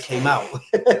whatever came out.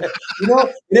 And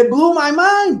it blew my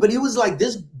mind. But he was like,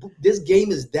 this game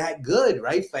is that good,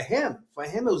 right? For him,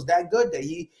 it was that good that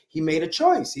he made a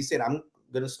choice. He said, I'm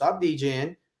gonna stop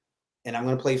DJing and I'm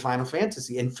gonna play Final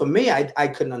Fantasy. And for me, I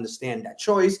couldn't understand that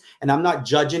choice. And I'm not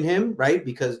judging him, right?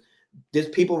 Because there's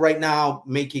people right now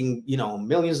making,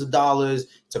 millions of dollars.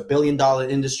 It's $1 billion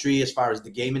industry as far as the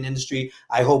gaming industry.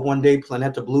 I hope one day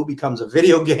Planeta Blue becomes a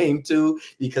video game too,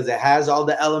 because it has all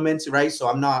the elements, right? So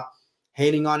I'm not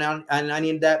hating on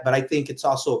any of that, but I think it's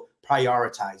also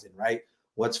prioritizing, right?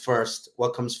 What's first,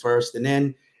 what comes first. And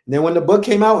then when the book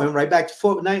came out, I went right back to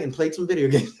Fortnite and played some video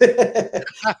games.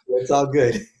 It's all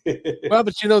good. Well,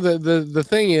 but the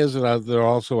thing is, and there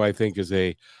also, I think, is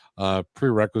a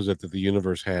prerequisite that the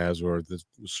universe has, or the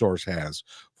source has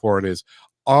for it, is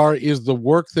the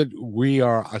work that we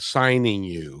are assigning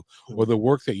you, or the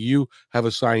work that you have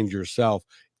assigned yourself,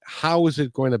 how is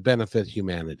it going to benefit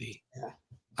humanity?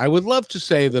 I would love to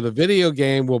say that a video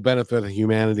game will benefit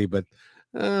humanity, but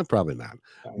probably not.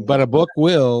 But a book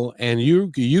will, and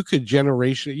you could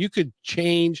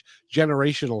change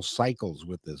generational cycles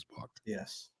with this book.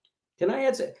 Yes. Can I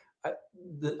answer?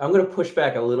 I'm going to push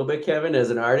back a little bit, Kevin, as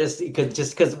an artist,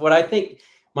 because what I think,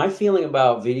 my feeling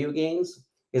about video games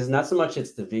is not so much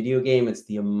it's the video game, it's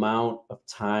the amount of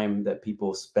time that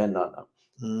people spend on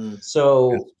them.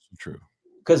 So That's true.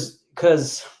 Because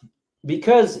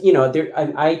there,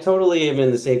 I totally am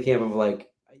in the same camp of like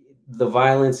the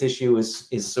violence issue is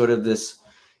sort of this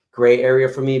gray area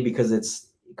for me because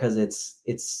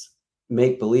it's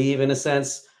make believe in a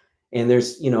sense, and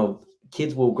there's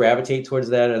kids will gravitate towards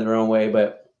that in their own way,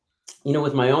 but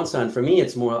with my own son, for me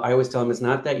it's more, I always tell him it's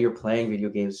not that you're playing video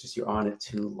games, it's just you're on it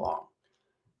too long.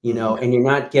 And you're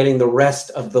not getting the rest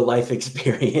of the life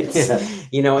experience.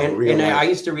 And I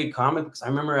used to read comic books. I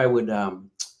remember I would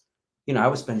I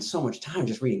would spend so much time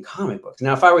just reading comic books.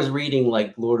 Now, if I was reading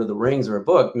like Lord of the Rings or a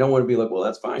book, no one would be like, well,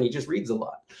 that's fine. He just reads a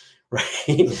lot.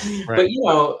 Right.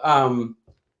 Right.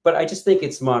 But I just think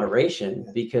it's moderation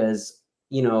because,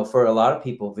 for a lot of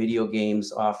people, video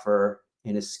games offer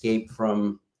an escape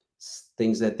from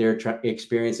things that they're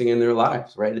experiencing in their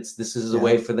lives. Right. This is a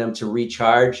way for them to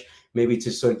recharge, maybe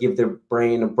to sort of give their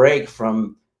brain a break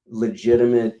from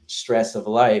legitimate stress of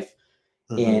life.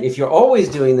 And if you're always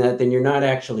doing that, then you're not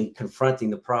actually confronting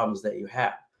the problems that you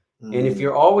have. And if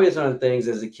you're always on things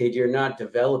as a kid, you're not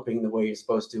developing the way you're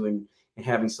supposed to and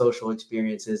having social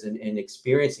experiences and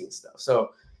experiencing stuff.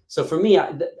 So for me,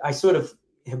 I sort of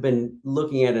have been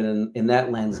looking at it in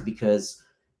that lens because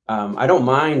I don't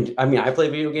mind. I mean, I play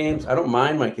video games. I don't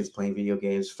mind my kids playing video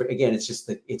games. It's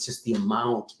just the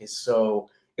amount is so.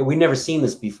 We've never seen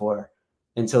this before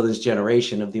until this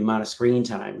generation of the amount of screen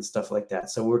time and stuff like that.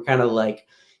 So we're kind of like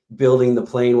building the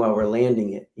plane while we're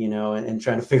landing it, and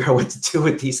trying to figure out what to do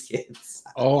with these kids.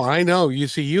 Oh, I know. You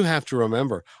see, you have to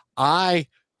remember, I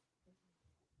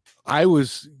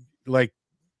was like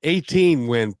 18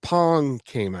 when Pong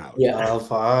came out. Yeah. Oh,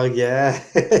 Pong, yeah.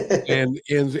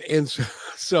 and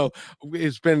so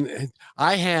it's been,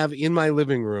 I have in my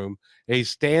living room a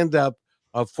stand-up,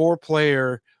 a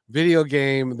 4-player video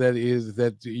game that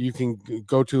you can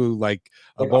go to like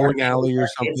a bowling alley or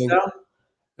something.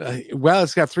 Well,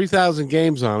 it's got 3,000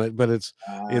 games on it, but it's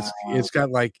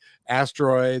got like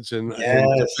Asteroids and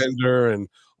Defender and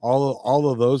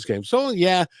all of those games. So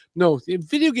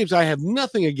video games, I have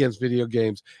nothing against video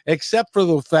games except for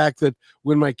the fact that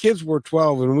when my kids were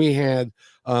 12 and we had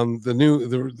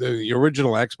the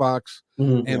original Xbox,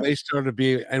 and they started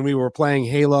and we were playing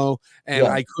Halo, and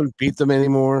I couldn't beat them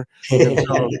anymore. And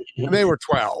so they were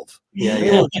 12.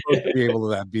 They weren't supposed to be able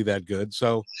to be that good.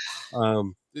 So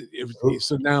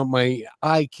so now my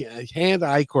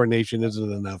hand-eye coordination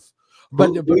isn't enough.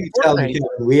 But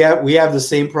we have the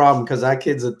same problem because our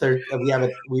kids are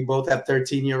we both have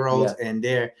 13-year-olds, and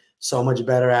they're so much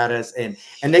better at us, and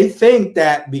they think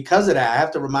that because of that, I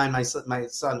have to remind my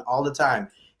son all the time,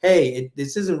 hey,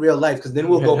 this isn't real life, because then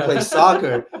we'll go play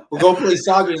soccer.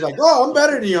 He's like, oh, I'm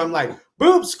better than you. I'm like,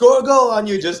 boom, score a goal on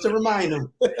you, just to remind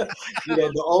him.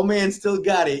 The old man still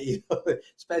got it,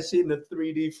 especially in the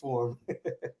 3D form.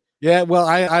 Yeah, well,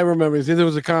 I remember there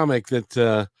was a comic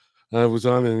that was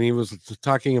on, and he was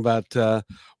talking about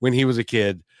when he was a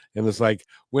kid, and it's like,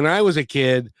 when I was a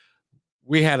kid,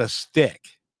 we had a stick.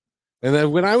 And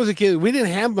then when I was a kid, we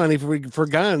didn't have money for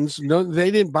guns. No, they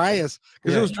didn't buy us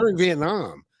because it was during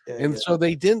Vietnam. So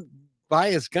they didn't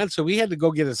buy us guns. So we had to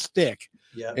go get a stick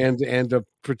and to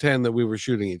pretend that we were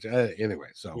shooting each other. Anyway,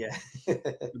 so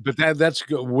but that's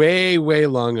way, way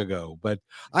long ago. But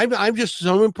I'm just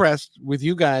so impressed with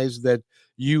you guys that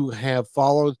you have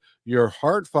followed your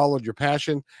heart, followed your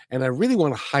passion. And I really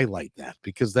want to highlight that,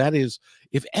 because that is,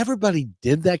 if everybody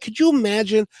did that, could you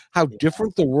imagine how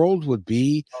different the world would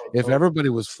be if everybody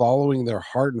was following their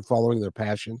heart and following their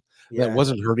passion that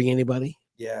wasn't hurting anybody?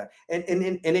 Yeah. And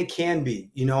it can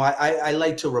be, I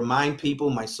like to remind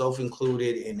people, myself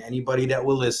included, and anybody that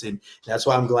will listen. That's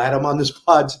why I'm glad I'm on this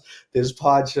pod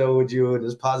show with you and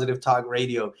this Positive Talk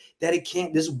Radio, that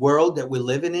this world that we're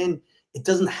living in, it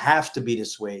doesn't have to be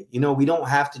this way. We don't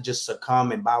have to just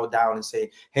succumb and bow down and say,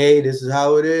 hey, this is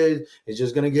how it is. It's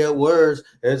just going to get worse.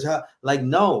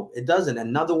 No, it doesn't.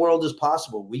 Another world is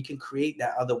possible. We can create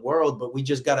that other world, but we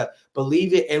just got to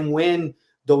believe it. And when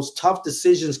those tough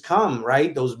decisions come,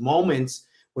 right? Those moments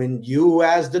when you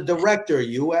as the director,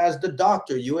 you as the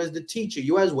doctor, you as the teacher,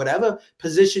 you as whatever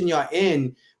position you're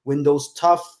in, when those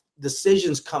tough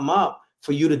decisions come up,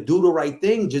 for you to do the right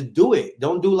thing, just do it.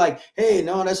 Don't do like, hey,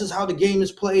 no, this is how the game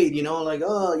is played, do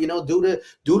the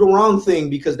wrong thing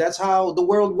because that's how the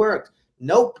world works.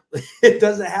 Nope, it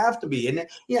doesn't have to be.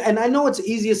 And I know it's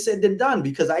easier said than done,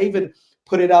 because I even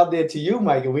put it out there to you,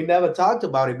 Mike, and we never talked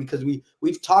about it because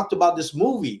we've talked about this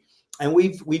movie, and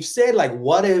we've said, like,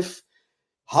 what if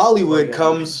Hollywood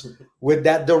comes with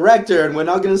that director, and we're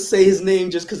not going to say his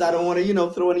name just because I don't want to,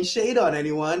 throw any shade on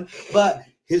anyone, but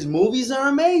his movies are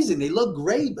amazing. They look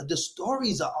great, but the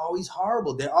stories are always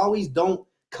horrible. They always don't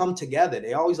come together.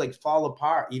 They always like fall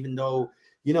apart, even though,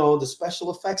 you know, the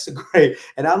special effects are great.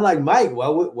 And I'm like, Mike,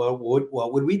 what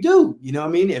would we do? You know what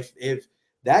I mean? If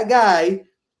that guy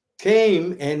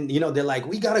came and, you know, they're like,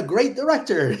 we got a great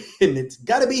director and it's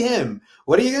got to be him.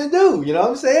 What are you going to do? You know what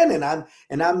I'm saying?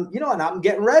 And I'm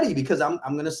getting ready because I'm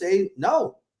going to say,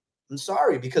 no, I'm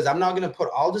sorry, because I'm not going to put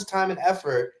all this time and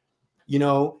effort, you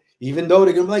know, even though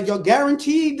they're going to be like, you're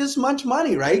guaranteed this much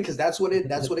money, right? Because that's what it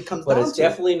comes but down it's to.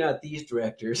 definitely not these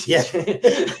directors. Yeah.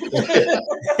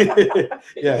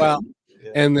 Yeah. Well,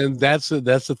 and then that's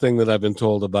the thing that I've been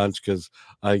told a bunch, because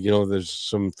you know, there's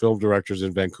some film directors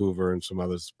in Vancouver and some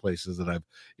other places that I've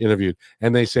interviewed,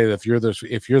 and they say that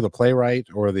if you're the playwright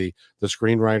or the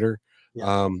screenwriter,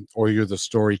 Yeah. or you're the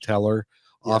storyteller,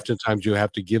 Yeah. oftentimes you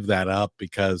have to give that up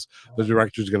because the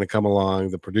director's going to come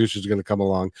along, the producer's going to come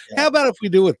along. Yeah. How about if we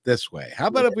do it this way? How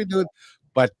about if we do it?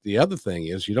 But the other thing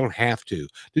is, you don't have to.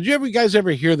 Did you guys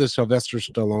ever hear the Sylvester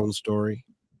Stallone story?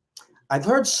 I've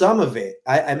heard some of it.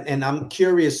 I'm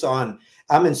curious on.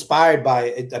 I'm inspired by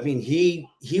it. I mean, he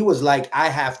was like, I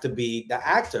have to be the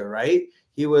actor, right?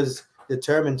 He was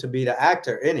determined to be the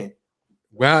actor in it.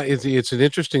 Well, it's an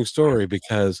interesting story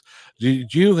because do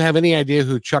you have any idea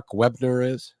who Chuck Webner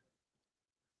is?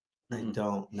 I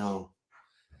don't know.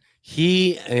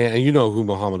 He, and you know who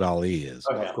Muhammad Ali is,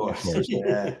 Of course.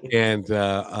 Yeah. and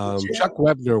Chuck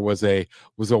Webner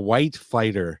was a white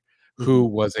fighter who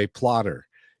was a plotter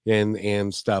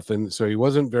and stuff, and so he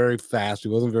wasn't very fast, he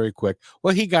wasn't very quick.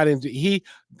 Well, he got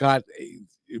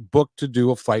booked to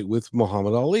do a fight with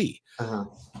Muhammad Ali.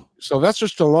 Sylvester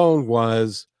Stallone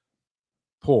was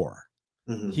poor.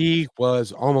 He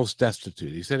was almost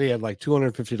destitute. He said he had like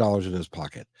 $250 in his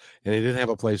pocket and he didn't have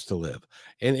a place to live.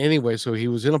 And anyway, so he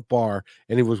was in a bar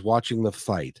and he was watching the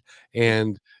fight.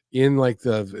 And in like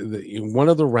in one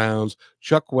of the rounds,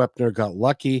 Chuck Wepner got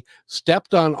lucky,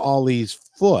 stepped on Ali's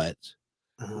foot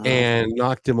and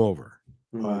knocked him over.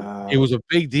 Wow. It was a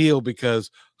big deal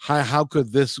because how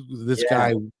could this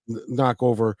guy knock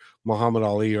over Muhammad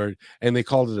Ali, and they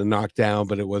called it a knockdown,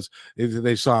 but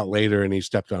they saw it later and he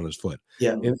stepped on his foot.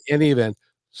 Yeah. In any event,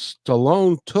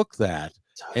 Stallone took that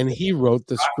and he wrote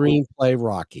the screenplay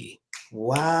Rocky.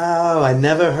 Wow, I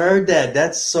never heard that.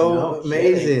 That's so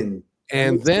amazing.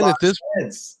 And then at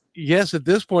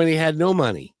this point he had no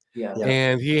money. Yeah.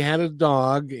 And he had a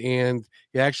dog and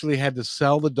he actually had to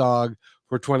sell the dog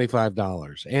for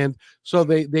 $25. And so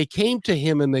they came to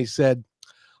him and they said,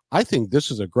 I think this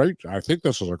is a great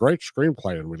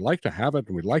screenplay and we'd like to have it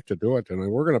and we'd like to do it. And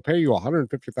we're going to pay you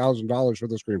 $150,000 for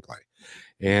the screenplay.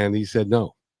 And he said,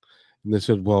 no. And they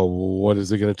said, well, what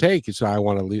is it going to take? He said, I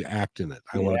want to act in it.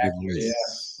 I want to be the lead.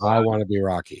 Yes. I want to be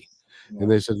Rocky. And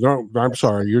they said, no, I'm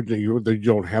sorry, you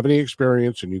don't have any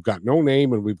experience and you've got no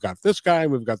name and we've got this guy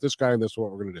and we've got this guy and this is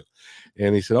what we're going to do.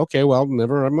 And he said, okay, well,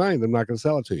 never mind. I'm not going to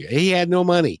sell it to you. He had no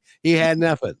money. He had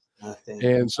nothing.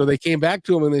 And so they came back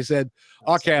to him and they said,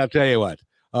 okay, I'll tell you what,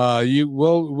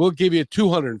 we'll give you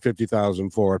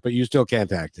 $250,000 for it, but you still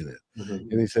can't act in it.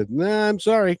 And he said, nah, I'm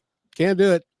sorry, can't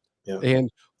do it. Yeah.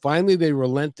 And finally they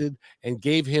relented and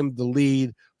gave him the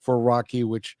lead for Rocky,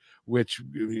 which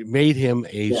made him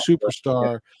a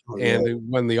superstar and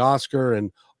won the Oscar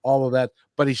and all of that,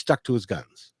 but he stuck to his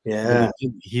guns. Yeah.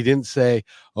 He didn't say,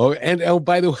 by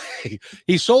the way,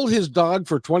 he sold his dog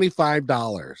for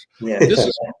 $25. Yeah.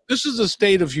 This is a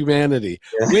state of humanity.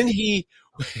 Yeah. When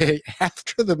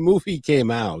after the movie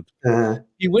came out,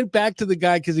 he went back to the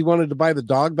guy because he wanted to buy the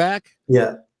dog back.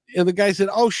 Yeah. And the guy said,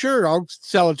 oh, sure, I'll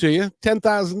sell it to you.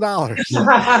 $10,000.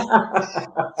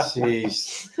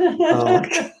 Jeez.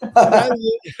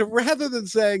 Rather than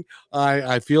saying,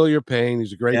 I feel your pain.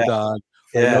 He's a great dog.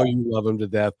 I know you love him to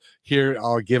death. Here,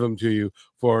 I'll give him to you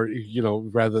for,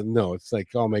 it's like,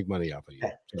 I'll make money off of you.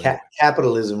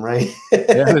 Capitalism, right?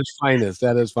 That is finest.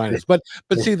 That is finest. But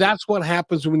see, that's what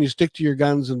happens when you stick to your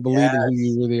guns and believe in who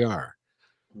you really are.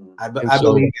 I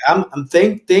believe.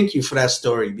 Thank you for that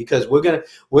story because we're gonna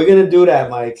do that,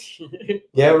 Mike.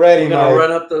 Get ready, we're gonna Mike.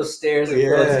 Run up those stairs in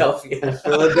Philadelphia.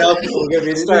 We're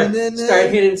gonna start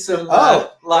hitting some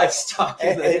livestock.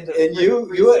 And you're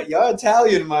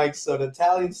Italian, Mike. So the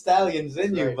Italian stallion's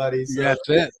in you, buddy. So. That's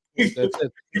it. That's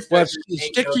it. Well,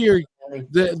 stick to your.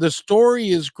 The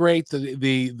story is great.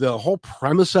 The whole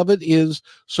premise of it is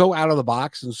so out of the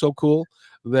box and so cool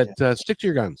that stick to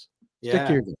your guns. Stick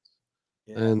to your guns.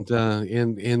 And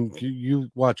you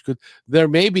watch good. There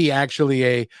may be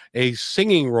actually a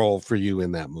singing role for you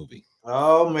in that movie.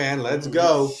 Oh man, let's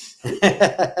go.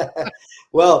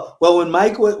 Well, when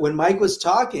Mike was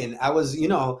talking, I was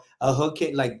a hook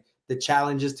it like The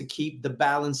challenge is to keep the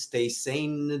balance, stay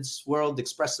sane in this world,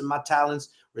 expressing my talents,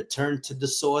 return to the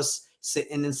source,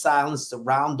 sitting in silence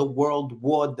around the world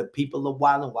war. The people are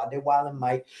wilding while they're wilding,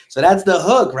 Mike. So that's the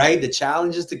hook, right? The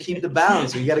challenge is to keep the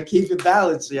balance. We got to keep it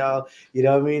balanced, y'all. You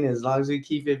know what I mean? As long as we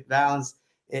keep it balanced,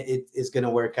 it's going to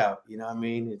work out. You know what I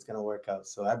mean? It's going to work out.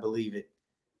 So I believe it.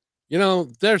 You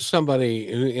know, there's somebody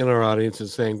in our audience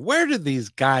is saying, where did these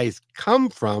guys come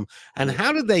from? And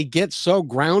how did they get so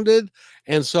grounded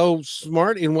and so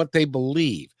smart in what they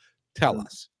believe? Tell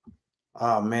us.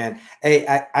 Oh man. Hey,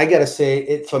 I gotta say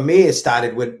it for me, it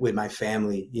started with my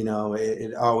family, you know,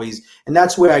 it always, and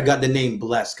that's where I got the name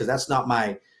Blessed, because that's not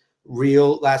my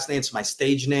real last name, it's my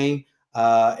stage name.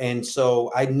 And so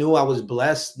I knew I was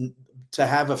blessed to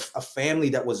have a family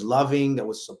that was loving, that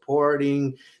was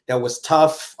supporting, that was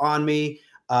tough on me,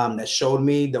 that showed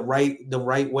me the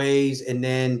right ways, and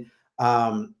then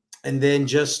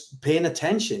just paying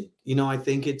attention. You know, I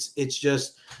think it's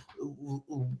just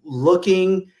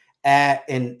looking at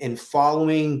and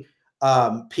following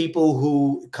people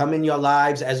who come in your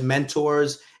lives as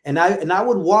mentors. And I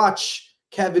would watch,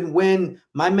 Kevin, when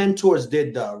my mentors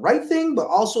did the right thing, but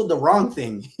also the wrong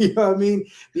thing. You know what I mean?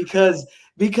 Because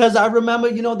I remember,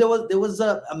 you know, there was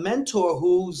a mentor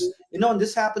who's, you know, and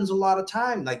this happens a lot of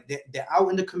time. Like they're out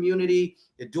in the community,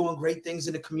 they're doing great things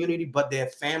in the community, but their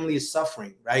family is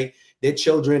suffering, right? Their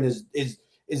children is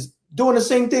doing the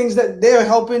same things that they're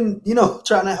helping, you know,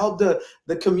 trying to help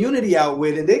the community out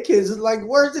with, and their kids is like,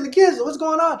 where's the kids? What's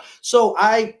going on? So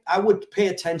I would pay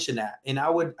attention to that, and I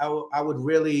would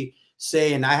really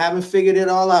say, and I haven't figured it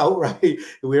all out, right?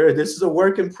 This is a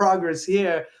work in progress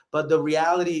here, but the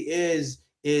reality is,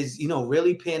 you know,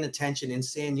 really paying attention and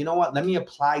saying, you know what, let me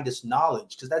apply this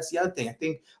knowledge, because that's the other thing. I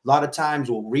think a lot of times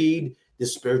we'll read the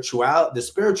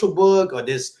spiritual book, or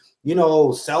this, you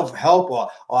know, self-help,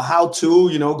 or how to,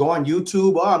 you know, go on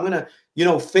YouTube. Oh, I'm gonna, you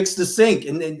know, fix the sink,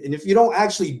 and if you don't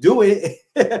actually do it,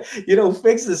 you know,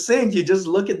 fix the sink, you just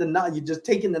look at you're just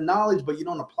taking the knowledge, but you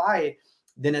don't apply it,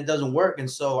 then it doesn't work. And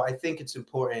so I think it's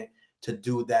important to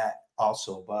do that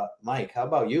also. But Mike, how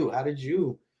about you? How did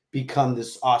you become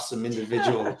this awesome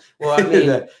individual? Well, I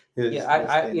mean,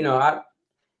 you know, I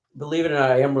believe it or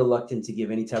not, I am reluctant to give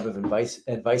any type of advice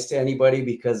to anybody,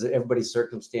 because everybody's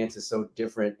circumstance is so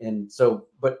different. And so,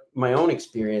 but my own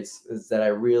experience is that I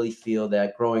really feel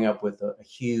that growing up with a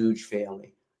huge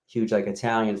family, huge, like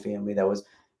Italian family that was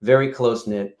very close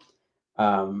knit,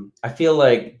 I feel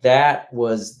like that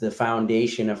was the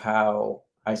foundation of how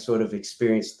I sort of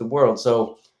experienced the world.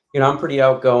 So, you know, I'm pretty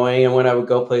outgoing, and when I would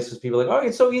go places, people are like, oh,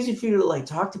 it's so easy for you to like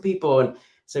talk to people. And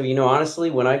so, you know,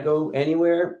 honestly, when I go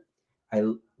anywhere,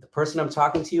 the person I'm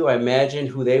talking to, I imagine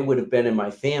who they would have been in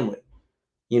my family.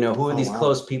 You know, who are these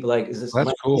close people? Like, is this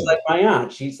she's like my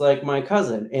aunt? She's like my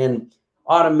cousin. And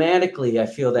automatically I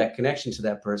feel that connection to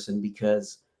that person,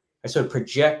 because I sort of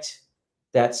project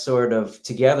that sort of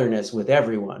togetherness with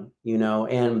everyone, you know.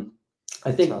 And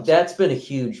I think that's been a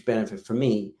huge benefit for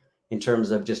me in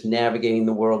terms of just navigating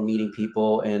the world, meeting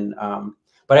people. And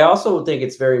but I also think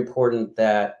it's very important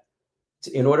that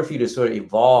in order for you to sort of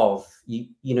evolve,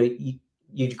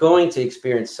 you're going to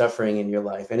experience suffering in your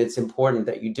life, and it's important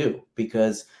that you do,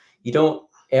 because you don't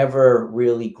ever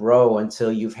really grow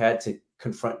until you've had to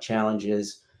confront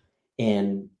challenges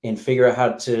and figure out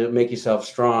how to make yourself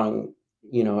strong,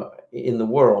 you know, in the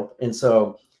world. And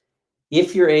so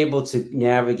if you're able to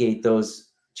navigate those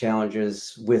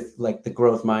challenges with like the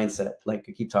growth mindset, like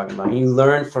I keep talking about, and you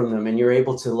learn from them, and you're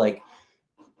able to like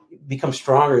become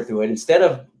stronger through it, instead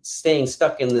of staying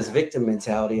stuck in this victim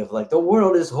mentality of like, the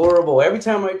world is horrible, every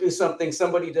time I do something,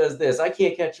 somebody does this, I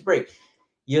can't catch a break.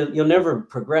 You'll never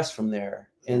progress from there.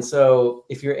 And so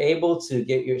if you're able to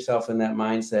get yourself in that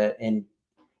mindset and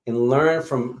learn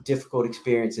from difficult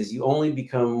experiences, you only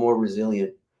become more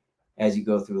resilient as you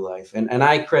go through life. And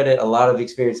I credit a lot of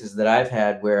experiences that I've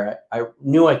had where I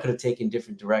knew I could have taken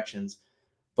different directions,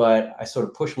 but I sort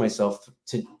of pushed myself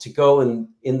to go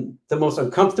in the most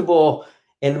uncomfortable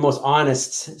and the most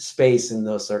honest space in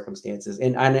those circumstances.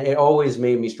 And it always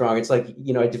made me strong. It's like,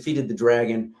 you know, I defeated the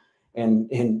dragon, and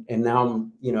now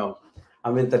I'm, you know,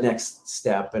 I'm in the next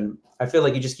step. And I feel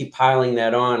like you just keep piling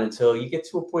that on until you get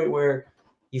to a point where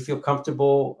you feel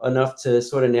comfortable enough to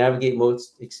sort of navigate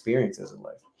most experiences in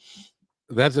life.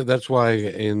 That's why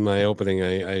in my opening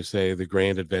I say the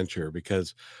grand adventure,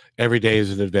 because every day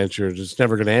is an adventure. It's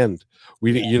never going to end.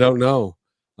 You don't know.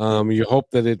 You hope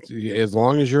that as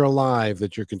long as you're alive,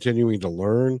 that you're continuing to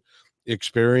learn,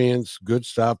 experience good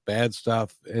stuff, bad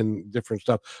stuff, and different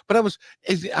stuff. But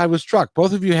I was struck.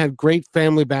 Both of you had great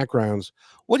family backgrounds.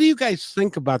 What do you guys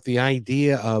think about the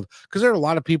idea of? Because there are a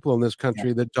lot of people in this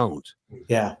country that don't.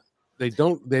 Yeah. They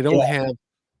don't Yeah. have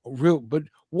real. But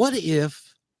what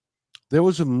if there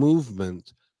was a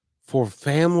movement for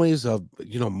families of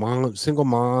single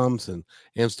moms and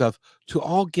stuff to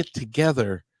all get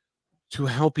together to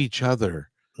help each other,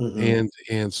 Mhm.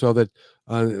 and so that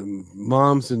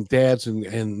moms and dads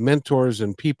and mentors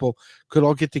and people could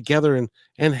all get together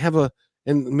and have a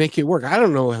and make it work. I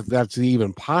don't know if that's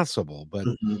even possible, but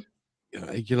Mhm.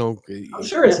 I'm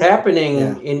sure it's happening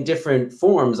Yeah. in different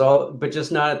forms, but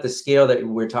just not at the scale that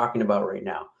we're talking about right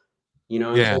now. You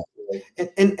know what I'm Yeah. saying?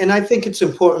 Like, And I think it's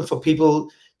important for people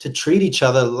to treat each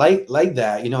other like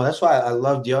that. That's why I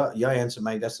loved your answer,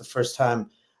 Mike. That's the first time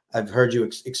I've heard you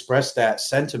express that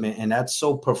sentiment, and that's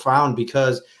so profound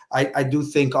because I do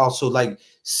think also like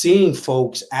seeing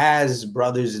folks as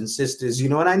brothers and sisters.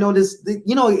 And I know this.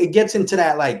 It gets into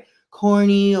that like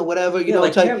corny or whatever.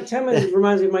 like Type. Tim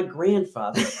reminds me of my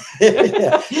grandfather.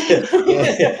 Yeah.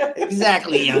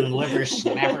 Exactly, young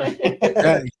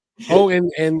whippersnapper. Oh,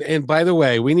 and by the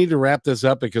way, we need to wrap this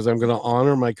up because I'm going to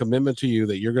honor my commitment to you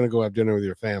that you're going to go have dinner with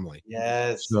your family.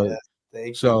 Yes, So, yes.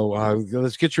 Thank you.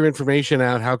 let's get your information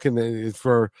out. How can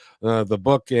for the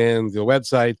book and the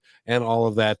website and all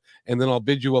of that, and then I'll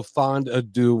bid you a fond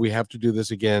adieu. We have to do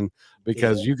this again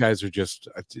because you guys are just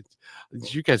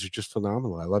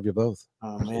phenomenal. I love you both.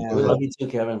 Oh man, We love you too,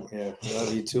 Kevin. Yeah, I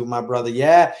love you too, my brother.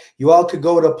 Yeah, you all could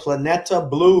go to Planeta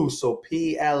Blue, so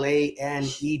Planet,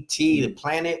 the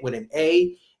planet with an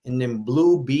A, and then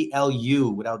blue BLU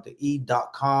without the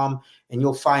E.com, and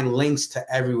you'll find links to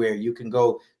everywhere. You can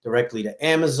go directly to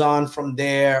Amazon from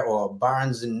there, or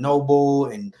Barnes and Noble,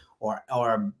 and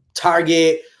or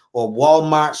Target or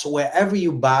Walmart. So wherever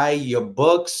you buy your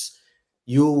books,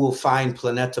 you will find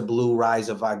Planeta Blue, Rise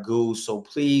of Agu. So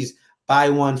please buy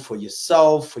one for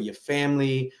yourself, for your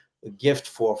family, a gift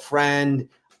for a friend.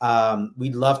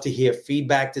 We'd love to hear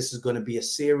feedback. This is going to be a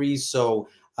series, so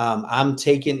I'm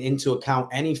taking into account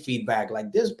any feedback,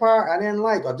 like this part I didn't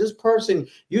like, or this person,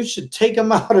 you should take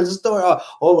them out of the store,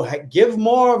 or give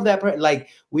more of that. Like,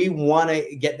 we want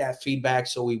to get that feedback,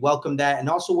 so we welcome that. And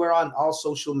also, we're on all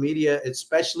social media,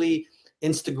 especially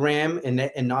Instagram,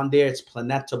 and on there it's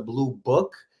Planeta Blue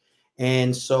Book.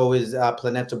 And so is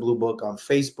Planeta Blue Book on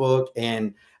Facebook,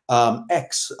 and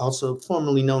X, also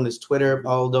formerly known as Twitter,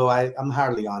 although I'm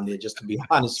hardly on there, just to be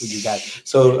honest with you guys.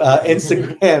 So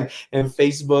Instagram and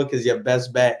Facebook is your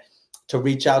best bet to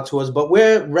reach out to us. But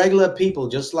we're regular people,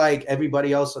 just like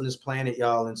everybody else on this planet,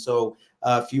 y'all. And so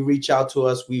if you reach out to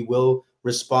us, we will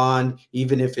respond,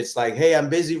 even if it's like, hey, I'm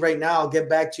busy right now, I'll get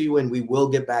back to you, and we will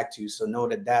get back to you. So know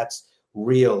that that's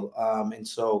real. And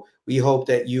so we hope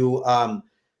that you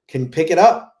can pick it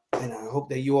up, and I hope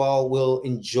that you all will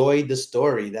enjoy the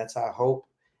story. That's our hope,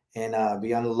 and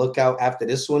be on the lookout after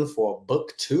this one for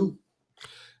book 2.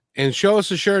 And show us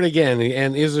the shirt again.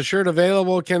 And is the shirt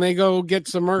available? Can they go get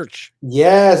some merch?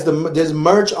 Yes, there's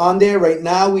merch on there right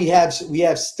now. We have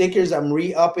stickers. I'm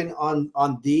re-upping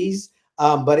on these.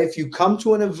 But if you come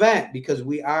to an event, because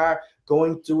we are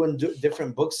going through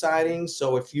different book signings,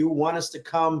 so if you want us to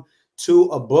come to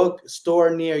a bookstore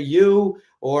near you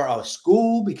or a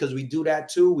school, because we do that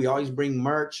too, we always bring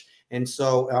merch. And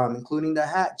so, including the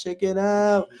hat, check it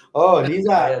out. Oh, these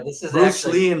are this is Bruce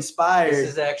Lee inspired.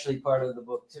 This is actually part of the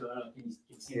book too. I don't know if you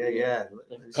can see. Yeah.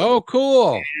 Oh,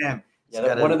 cool.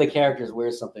 Yeah, one of the characters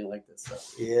wears something like this. So.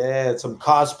 Yeah, some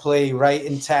cosplay right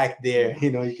intact there.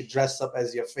 You could dress up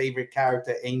as your favorite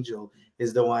character. Angel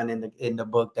is the one in the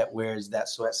book that wears that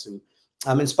sweatsuit.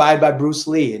 I'm inspired by Bruce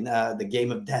Lee in The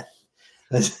Game of Death.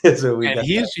 That's what we And got.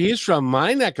 he's from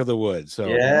my neck of the woods. So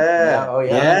Yeah. Oh,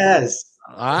 yeah. Yes.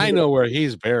 I know where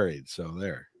he's buried. So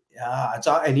there. Yeah, it's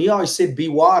all, and he always said be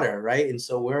water, right? And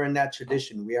so we're in that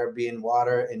tradition. We are being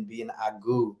water and being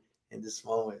agu in this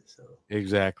moment. So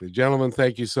Exactly. Gentlemen,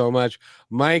 thank you so much.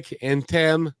 Mike and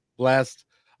Tim, blessed.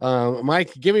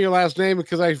 Mike, give me your last name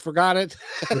because I forgot it.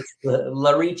 It's the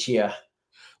LaRiccia.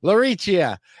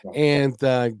 LaRiccia. And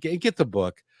get the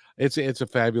book. It's a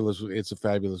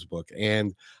fabulous book,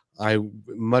 and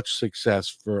much success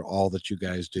for all that you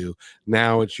guys do.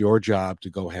 Now it's your job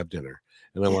to go have dinner,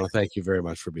 and I want to thank you very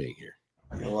much for being here.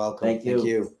 you're welcome. Thank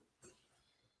you.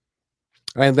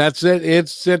 And that's it.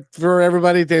 It's it for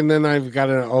everybody. And then I've got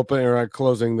an open or a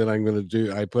closing that I'm going to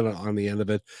do. I put it on the end of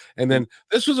it. And then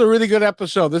this was a really good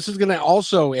episode. This is going to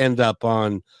also end up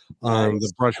on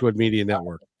the Brushwood Media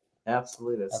Network.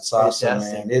 Absolutely. That's awesome,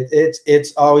 man.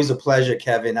 It's always a pleasure,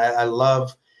 Kevin. I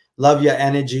love your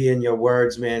energy and your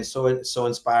words, man. So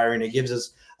inspiring. It gives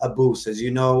us a boost. As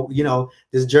you know,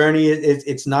 this journey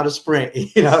it's not a sprint.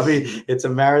 I mean, it's a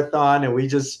marathon, and we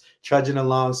just trudging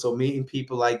along. So meeting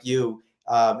people like you,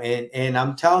 and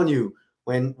I'm telling you,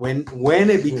 when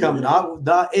it becomes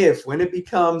not if when it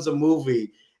becomes a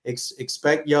movie,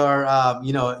 expect your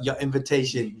your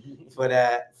invitation for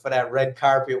that red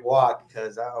carpet walk,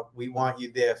 because we want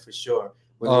you there for sure.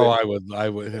 I would.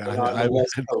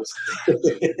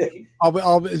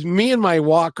 Me and my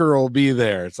walker will be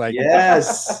there. It's like,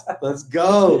 yes, let's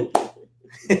go.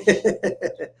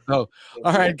 Oh,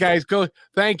 all right, guys, go.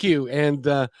 Thank you, and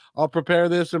I'll prepare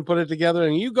this and put it together.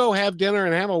 And you go have dinner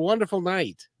and have a wonderful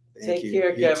night. Take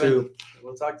care, Kevin. Too.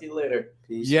 We'll talk to you later.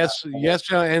 Peace. Yes,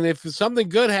 John. And if something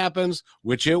good happens,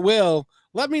 which it will,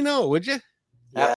 let me know, would you?